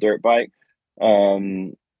Fabio on a dirt bike.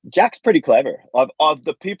 Jack's pretty clever. Of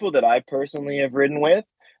the people that I personally have ridden with,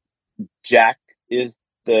 Jack is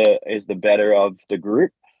the better of the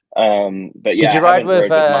group. But yeah, did you ride with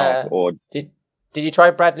Mark or did you try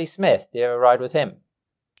Bradley Smith? Did you ever ride with him?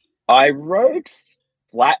 I rode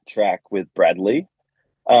flat track with Bradley.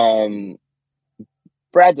 Brad's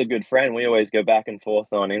a good friend. We always go back and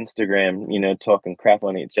forth on Instagram, talking crap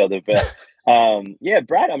on each other. But yeah,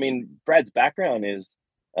 Brad's background is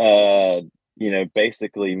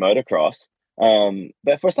basically motocross.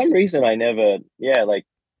 But for some reason I never, I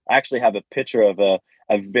actually have a picture of a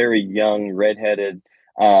very young redheaded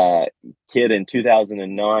kid in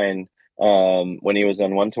 2009 when he was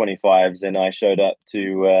on 125s, and I showed up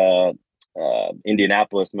to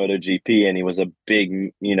Indianapolis MotoGP, and he was a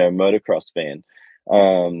big motocross fan.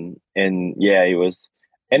 And yeah, he was,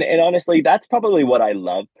 and honestly, that's probably what I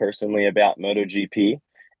love personally about MotoGP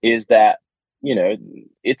is that,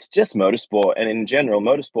 it's just motorsport. And in general,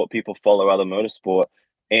 motorsport, people follow other motorsport,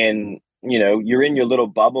 and, you're in your little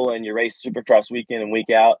bubble and you race Supercross week in and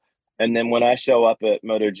week out. And then when I show up at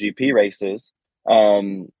MotoGP races,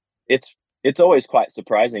 it's always quite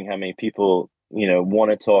surprising how many people,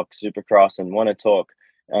 want to talk Supercross and want to talk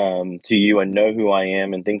to you and know who I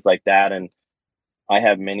am and things like that. And I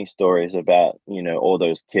have many stories about, all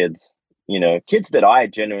those kids, kids that I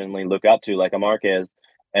genuinely look up to, like a Marquez,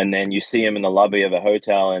 and then you see him in the lobby of a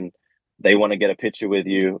hotel and they want to get a picture with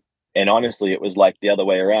you. And honestly, it was like the other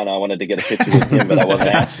way around. I wanted to get a picture with him, but I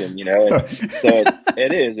wasn't asking, And so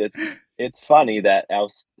it's funny that our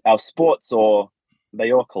sports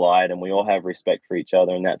they all collide and we all have respect for each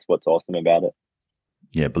other. And that's what's awesome about it.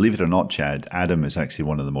 Yeah, believe it or not, Chad, Adam is actually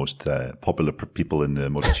one of the most popular people in the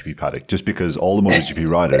MotoGP paddock, just because all the MotoGP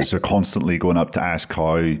riders are constantly going up to ask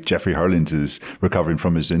how Jeffrey Hurlings is recovering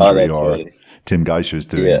from his injury or funny. Tim Geisher's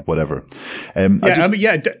doing whatever.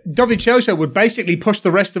 Dovizioso would basically push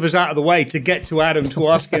the rest of us out of the way to get to Adam to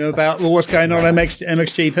ask him about what's going on at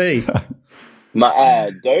MXGP.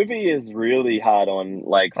 Dovey is really hard on,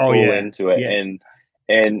 into it. Yeah.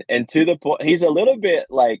 And to the point, he's a little bit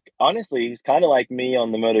honestly, he's kind of like me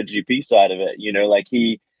on the MotoGP side of it.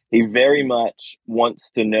 He very much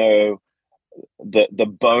wants to know the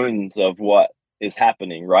bones of what is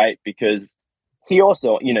happening, right? Because he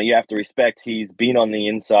also, you have to respect, he's been on the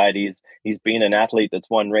inside. He's been an athlete that's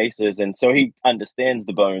won races. And so he understands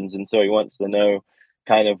the bones. And so he wants to know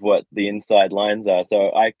kind of what the inside lines are.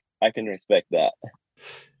 So I can respect that.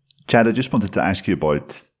 Chad, I just wanted to ask you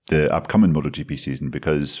about the upcoming MotoGP season,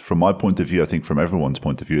 because from my point of view, I think from everyone's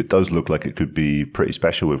point of view, it does look like it could be pretty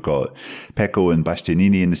special. We've got Pecco and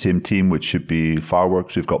Bastianini in the same team, which should be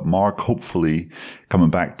fireworks. We've got Mark hopefully coming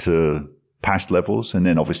back to past levels, and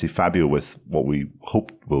then obviously Fabio with what we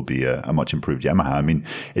hope will be a much improved Yamaha. I mean,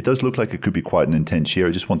 it does look like it could be quite an intense year.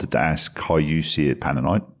 I just wanted to ask how you see it panning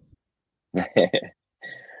out.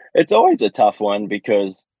 It's always a tough one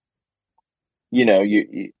because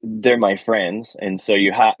they're my friends, and so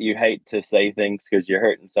you hate to say things because you're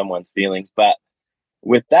hurting someone's feelings. But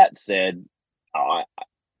with that said, I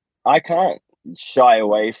can't shy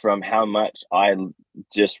away from how much I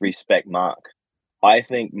just respect Mark. I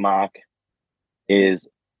think Mark is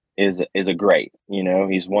a great. You know,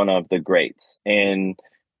 he's one of the greats. And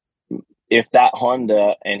if that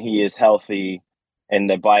Honda and he is healthy and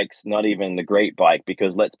the bike's not even the great bike,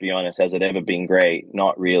 because let's be honest, has it ever been great?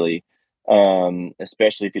 Not really.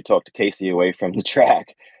 Especially if you talk to Casey away from the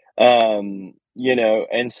track. You know,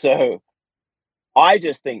 and so I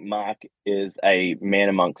just think Mark is a man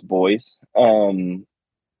amongst boys.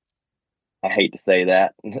 I hate to say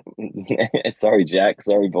that. Sorry, Jack.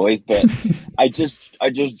 Sorry, boys, but I just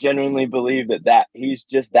genuinely believe that he's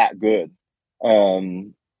just that good.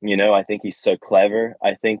 You know, I think he's so clever.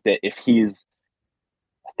 I think if he's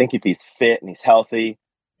fit and he's healthy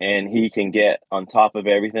and he can get on top of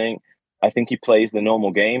everything, I think he plays the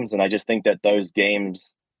normal games, and I just think that those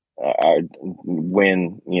games are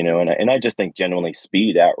win. You know, and I just think genuinely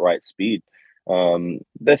outright speed.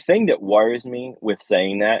 The thing that worries me with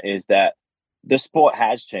saying that is that the sport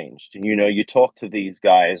has changed. You know, you talk to these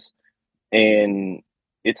guys and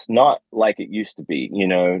it's not like it used to be. You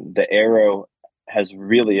know, the aero has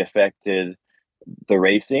really affected the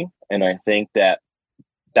racing. And I think that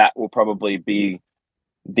will probably be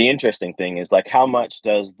the interesting thing, is like, how much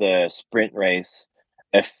does the sprint race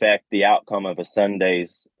affect the outcome of a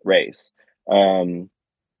Sunday's race?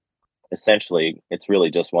 Essentially, it's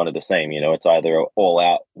really just one of the same. You know, it's either all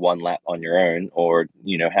out one lap on your own, or,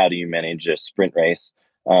 you know, how do you manage a sprint race?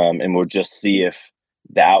 And we'll just see if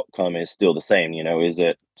the outcome is still the same. You know, is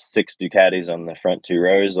it 6 Ducatis on the front 2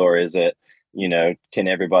 rows, or is it, you know, can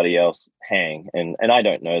everybody else hang? And I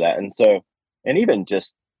don't know that. And so, and even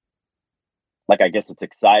just like, I guess it's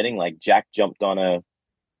exciting. Like, Jack jumped on a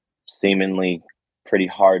seemingly pretty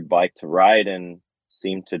hard bike to ride and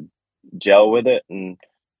seemed to gel with it. And,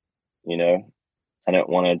 you know, I don't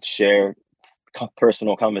want to share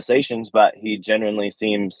personal conversations, but he genuinely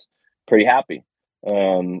seems pretty happy.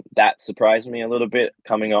 That surprised me a little bit,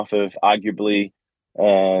 coming off of arguably,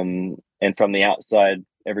 and from the outside,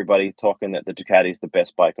 everybody talking that the Ducati is the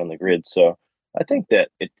best bike on the grid. So I think that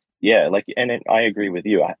it's, yeah, like, I agree with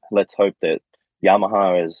you. Let's hope that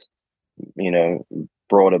Yamaha is, you know,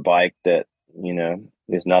 brought a bike that, you know,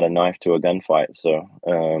 is not a knife to a gunfight. So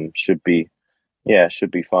should be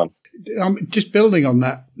fun. Just building on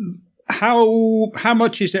that, how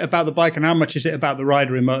much is it about the bike and how much is it about the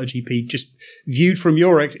rider in MotoGP? Just viewed from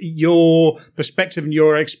your perspective and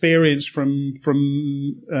your experience from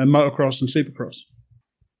motocross and supercross.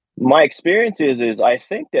 My experience is I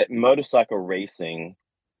think that motorcycle racing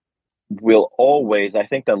will always, I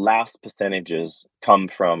think the last percentages come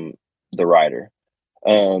from the rider.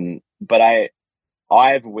 But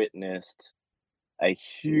I've witnessed a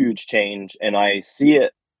huge change, and I see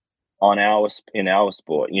it in our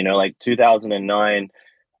sport. You know, like 2009,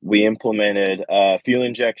 we implemented fuel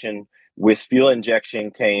injection. With fuel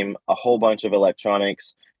injection came a whole bunch of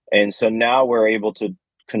electronics, and so now we're able to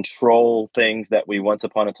control things that we once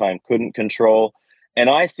upon a time couldn't control. And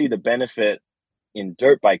I see the benefit in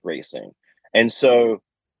dirt bike racing. And so,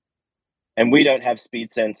 and we don't have speed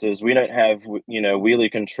sensors, we don't have, you know,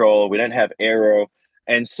 wheelie control, we don't have aero.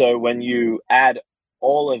 And so when you add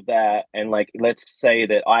all of that, and like, let's say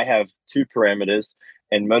that I have 2 parameters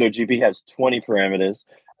and MotoGP has 20 parameters,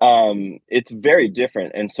 it's very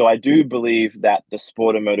different. And so I do believe that the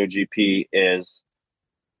sport of MotoGP is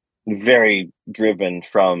very driven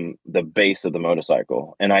from the base of the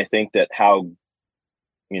motorcycle. And I think that how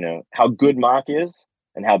good Mark is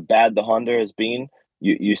and how bad the Honda has been,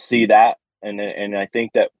 you see that. And I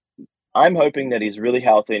think that I'm hoping that he's really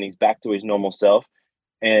healthy and he's back to his normal self.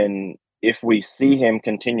 And if we see him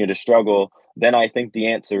continue to struggle, then I think the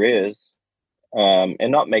answer is,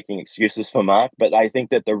 and not making excuses for Mark, but I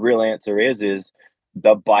think that the real answer is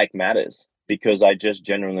the bike matters, because I just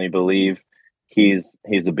genuinely believe he's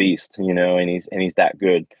a beast, you know, and he's that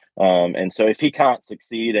good. And so if he can't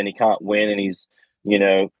succeed and he can't win, and he's, you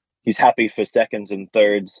know, he's happy for seconds and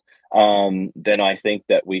thirds, then I think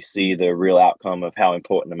that we see the real outcome of how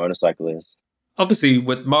important a motorcycle is. Obviously,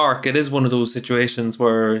 with Mark, it is one of those situations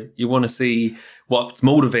where you want to see what's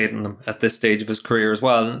motivating him at this stage of his career as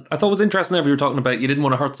well. And I thought it was interesting whenever you were talking about you didn't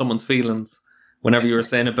want to hurt someone's feelings whenever you were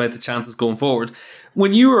saying about the chances going forward.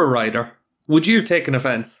 When you were a rider, would you have taken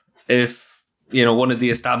offence if, you know, one of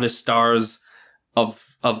the established stars of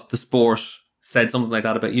the sport said something like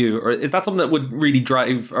that about you? Or is that something that would really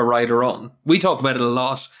drive a rider on? We talk about it a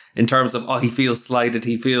lot in terms of, he feels slighted,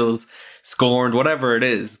 he feels scorned, whatever it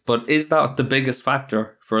is. But is that the biggest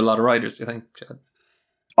factor for a lot of riders, do you think, Chad?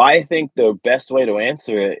 I think the best way to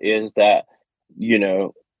answer it is that, you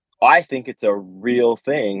know, I think it's a real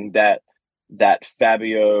thing that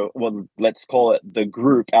Fabio, well, let's call it the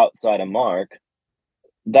group outside of Mark,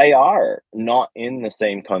 they are not in the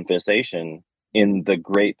same conversation in the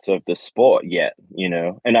greats of the sport yet,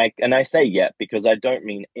 and I say yet because I don't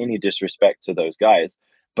mean any disrespect to those guys,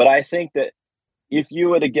 but I think that if you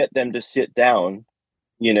were to get them to sit down,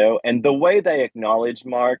 and the way they acknowledge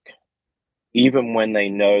Mark, even when they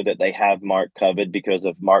know that they have Mark covered because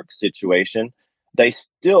of Mark's situation, they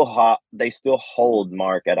still hold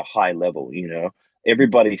Mark at a high level.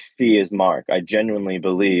 Everybody fears Mark. I genuinely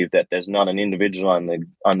believe that there's not an individual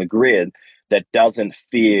on the grid that doesn't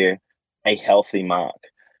fear a healthy Mark.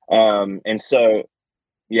 And so,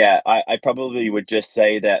 yeah, I probably would just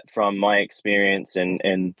say that from my experience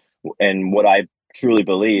and what I truly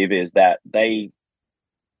believe is that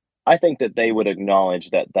I think that they would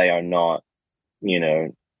acknowledge that they are not,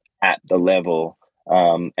 at the level.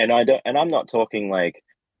 And I'm not talking like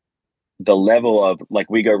the level of like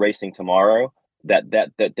we go racing tomorrow,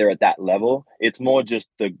 that they're at that level. It's more just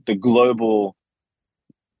the global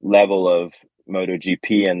level of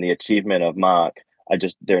MotoGP and the achievement of Mark.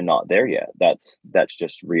 They're not there yet. That's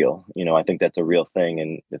just real. I think that's a real thing,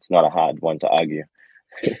 and it's not a hard one to argue.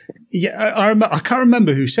 Yeah, I can't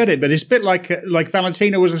remember who said it, but it's a bit like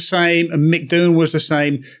Valentino was the same and Mick Doohan was the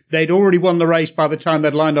same. They'd already won the race by the time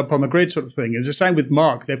they'd lined up on the grid, sort of thing. It's the same with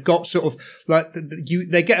Mark. They've got sort of like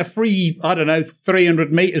they get a free,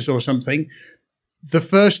 300 meters or something, the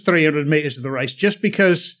first 300 meters of the race, just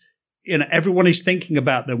because everyone is thinking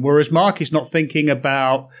about them, whereas Mark is not thinking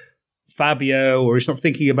about Fabio, or he's not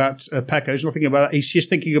thinking about Pecco. He's not thinking about that. He's just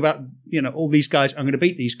thinking about, all these guys. I'm going to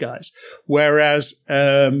beat these guys. Whereas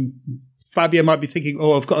Fabio might be thinking,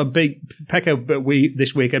 oh, I've got a big Pecco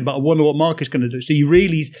this weekend, but I wonder what Mark is going to do. So you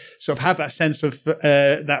really sort of have that sense of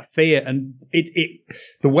that fear. And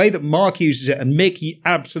the way that Mark uses it, and Mick, he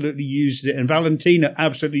absolutely uses it, and Valentino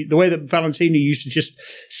absolutely, the way that Valentino used to just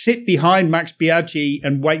sit behind Max Biaggi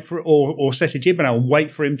and wait for, or Cesar Gibernau and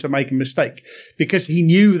wait for him to make a mistake, because he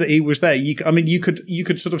knew that he was there. You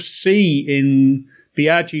could sort of see in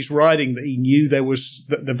Biaggi's riding that he knew that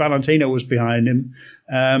the Valentino was behind him,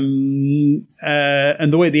 and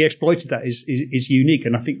the way they exploited that is unique.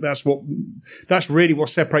 And I think that's really what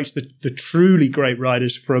separates the truly great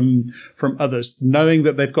riders from others, knowing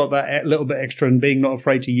that they've got that little bit extra and being not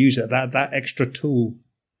afraid to use it, that extra tool.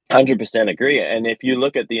 100% agree. And if you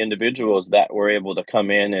look at the individuals that were able to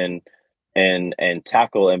come in and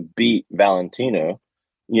tackle and beat Valentino,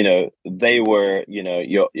 they were,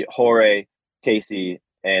 your Jorge, Casey,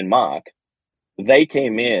 and Mark, they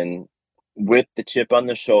came in with the chip on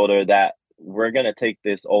the shoulder that we're going to take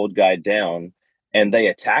this old guy down, and they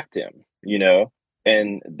attacked him,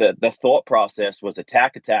 and the thought process was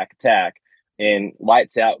attack, and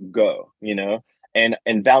lights out, go, and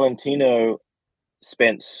Valentino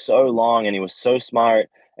spent so long, and he was so smart,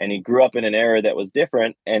 and he grew up in an era that was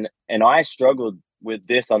different. And I struggled with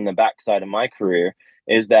this on the backside of my career,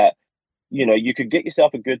 is that, you could get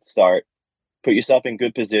yourself a good start, put yourself in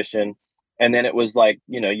good position, and then it was like,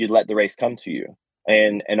 you'd let the race come to you.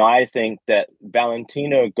 And I think that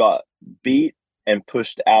Valentino got beat and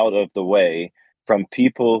pushed out of the way from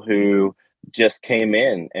people who just came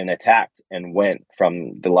in and attacked and went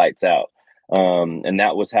from the lights out. And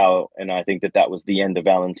that was how, and I think that was the end of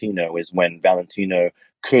Valentino, is when Valentino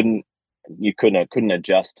couldn't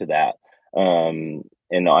adjust to that.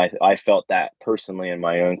 And I felt that personally in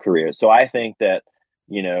my own career. So I think that,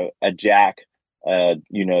 a Jack,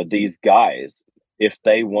 these guys, if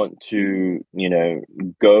they want to,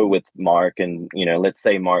 go with Mark, and, let's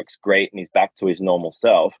say Mark's great and he's back to his normal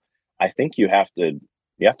self, I think you have to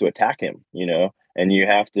attack him, and you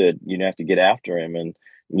have to get after him, and,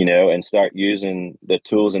 and start using the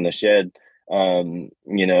tools in the shed,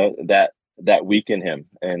 that weaken him.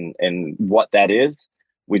 And what that is,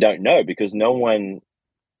 we don't know, because no one,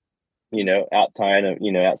 outside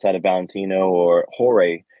of Valentino or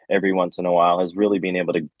Jorge, every once in a while has really been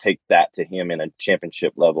able to take that to him in a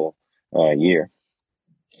championship level year.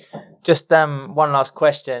 Just one last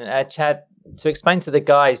question, Chad, to explain to the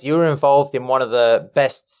guys, you were involved in one of the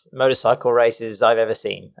best motorcycle races I've ever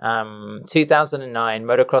seen. 2009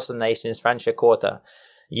 Motocross of the Nations, Franciacorta.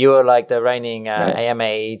 You were like the reigning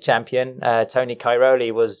AMA champion. Tony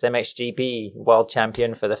Cairoli was MXGP world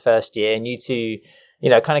champion for the first year, and you two,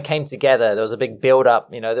 kind of came together. There was a big build up.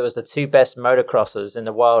 There was the two best motocrossers in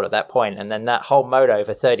the world at that point. And then that whole moto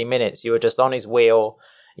for 30 minutes, you were just on his wheel.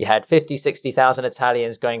 You had 50, 60,000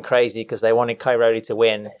 Italians going crazy because they wanted Cairoli to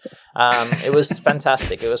win. It was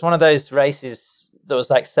fantastic. It was one of those races that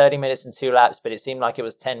was like 30 minutes and 2 laps, but it seemed like it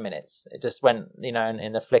was 10 minutes. It just went,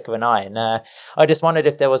 in the flick of an eye. And I just wondered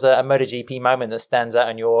if there was a MotoGP moment that stands out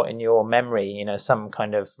in your memory, some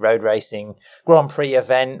kind of road racing Grand Prix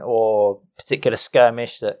event or particular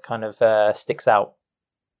skirmish that kind of sticks out.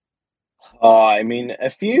 I mean, a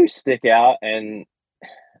few stick out, and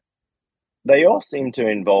they all seem to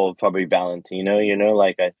involve probably Valentino.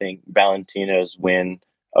 Like I think Valentino's win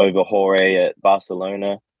over Jorge at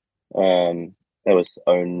Barcelona, that was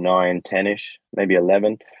 09, 10-ish, maybe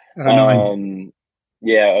 11. 09.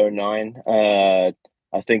 Yeah, 09. I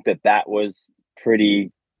think that was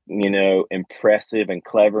pretty, impressive and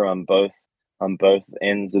clever on both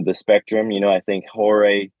ends of the spectrum. I think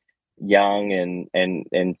Jorge young and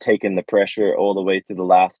taking the pressure all the way to the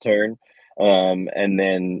last turn. And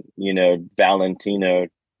then, Valentino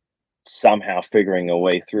somehow figuring a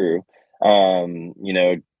way through.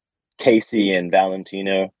 Casey and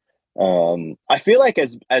Valentino. I feel like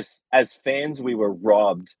as fans, we were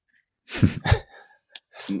robbed.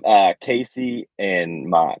 Casey and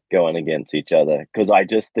Mark going against each other, because I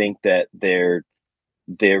just think that they're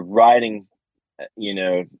riding,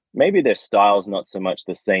 maybe their style's not so much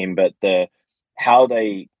the same, but how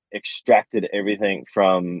they extracted everything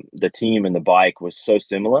from the team and the bike was so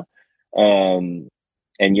similar, and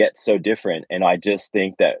yet so different. And I just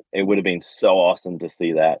think that it would have been so awesome to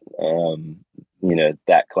see that,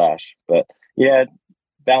 that clash. But yeah,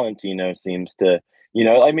 Valentino seems to,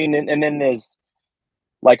 and then there's,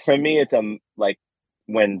 like, for me, it's like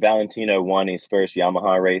when Valentino won his first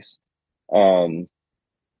Yamaha race,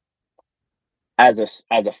 as a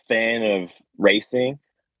fan of racing,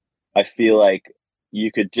 I feel like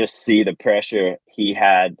you could just see the pressure he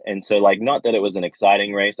had. And so, like, not that it was an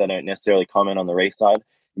exciting race, I don't necessarily comment on the race side,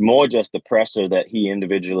 more just the pressure that he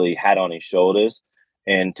individually had on his shoulders,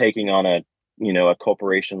 and taking on a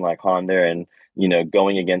corporation like Honda, and,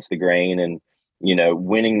 going against the grain, and,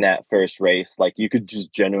 winning that first race. Like, you could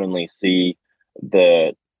just genuinely see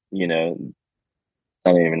the,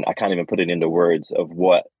 I can't even put it into words of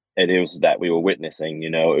what it is that we were witnessing. It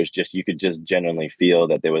was just, you could just genuinely feel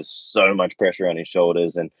that there was so much pressure on his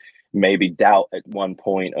shoulders, and maybe doubt at one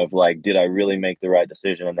point of, like, did I really make the right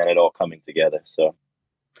decision? And then it all coming together. So.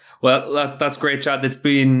 Well, that's great, Chad. It's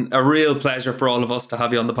been a real pleasure for all of us to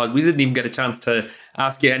have you on the pod. We didn't even get a chance to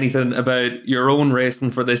ask you anything about your own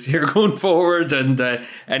racing for this year going forward, and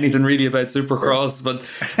anything really about Supercross. But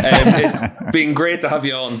it's been great to have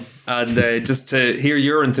you on, and just to hear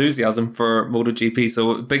your enthusiasm for MotoGP.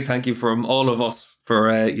 So a big thank you from all of us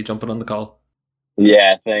for you jumping on the call.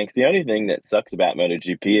 Yeah, thanks. The only thing that sucks about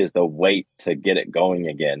MotoGP is the wait to get it going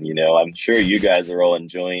again. I'm sure you guys are all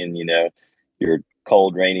enjoying, your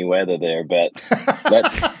cold, rainy weather there, but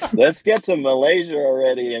let's get to Malaysia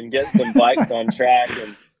already and get some bikes on track.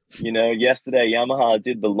 And yesterday Yamaha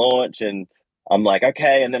did the launch, and I'm like,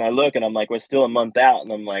 okay, and then I look and I'm like, we're still a month out,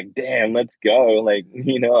 and I'm like, damn, let's go. Like,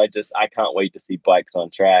 I can't wait to see bikes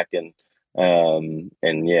on track, and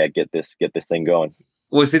yeah, get this thing going.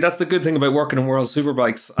 Well, see, that's the good thing about working in World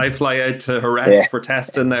Superbikes. I fly out to Jerez for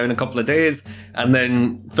testing now in a couple of days, and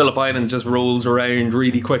then Phillip Island just rolls around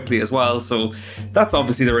really quickly as well. So that's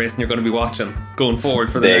obviously the racing you're going to be watching going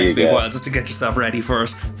forward for the next wee while, just to get yourself ready for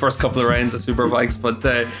it. First couple of rounds of Superbikes. But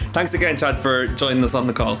thanks again, Chad, for joining us on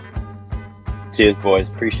the call. Cheers, boys.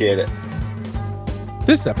 Appreciate it.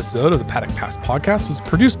 This episode of the Paddock Pass podcast was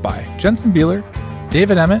produced by Jensen Beeler,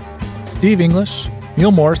 David Emmett, Steve English,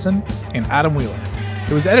 Neil Morrison, and Adam Wheeler.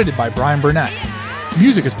 It was edited by Brian Burnett.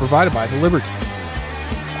 Music is provided by The Liberty.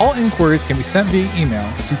 All inquiries can be sent via email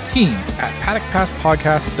to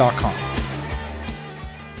team@paddockpasspodcast.com.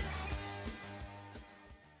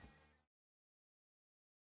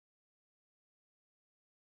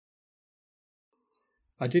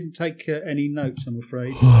 I didn't take any notes, I'm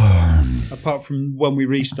afraid, apart from when we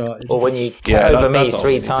restarted. Or when you cut over me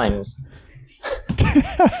 3 times.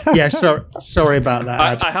 Yeah, sorry about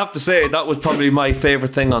that. I have to say, that was probably my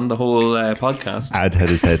favourite thing on the whole podcast. Ad had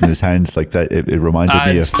his head in his hands like that. It reminded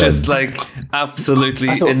me of just like absolutely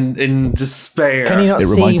in despair. Can you not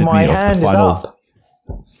see my hand is up?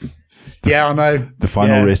 Yeah, I know. The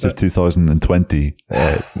final race of 2020,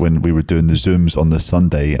 when we were doing the Zooms on the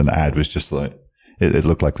Sunday, and the ad was just like, it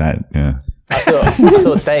looked like that. Yeah. I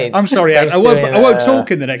thought Dave. I'm sorry, Ad. I won't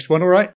talk in the next one, all right?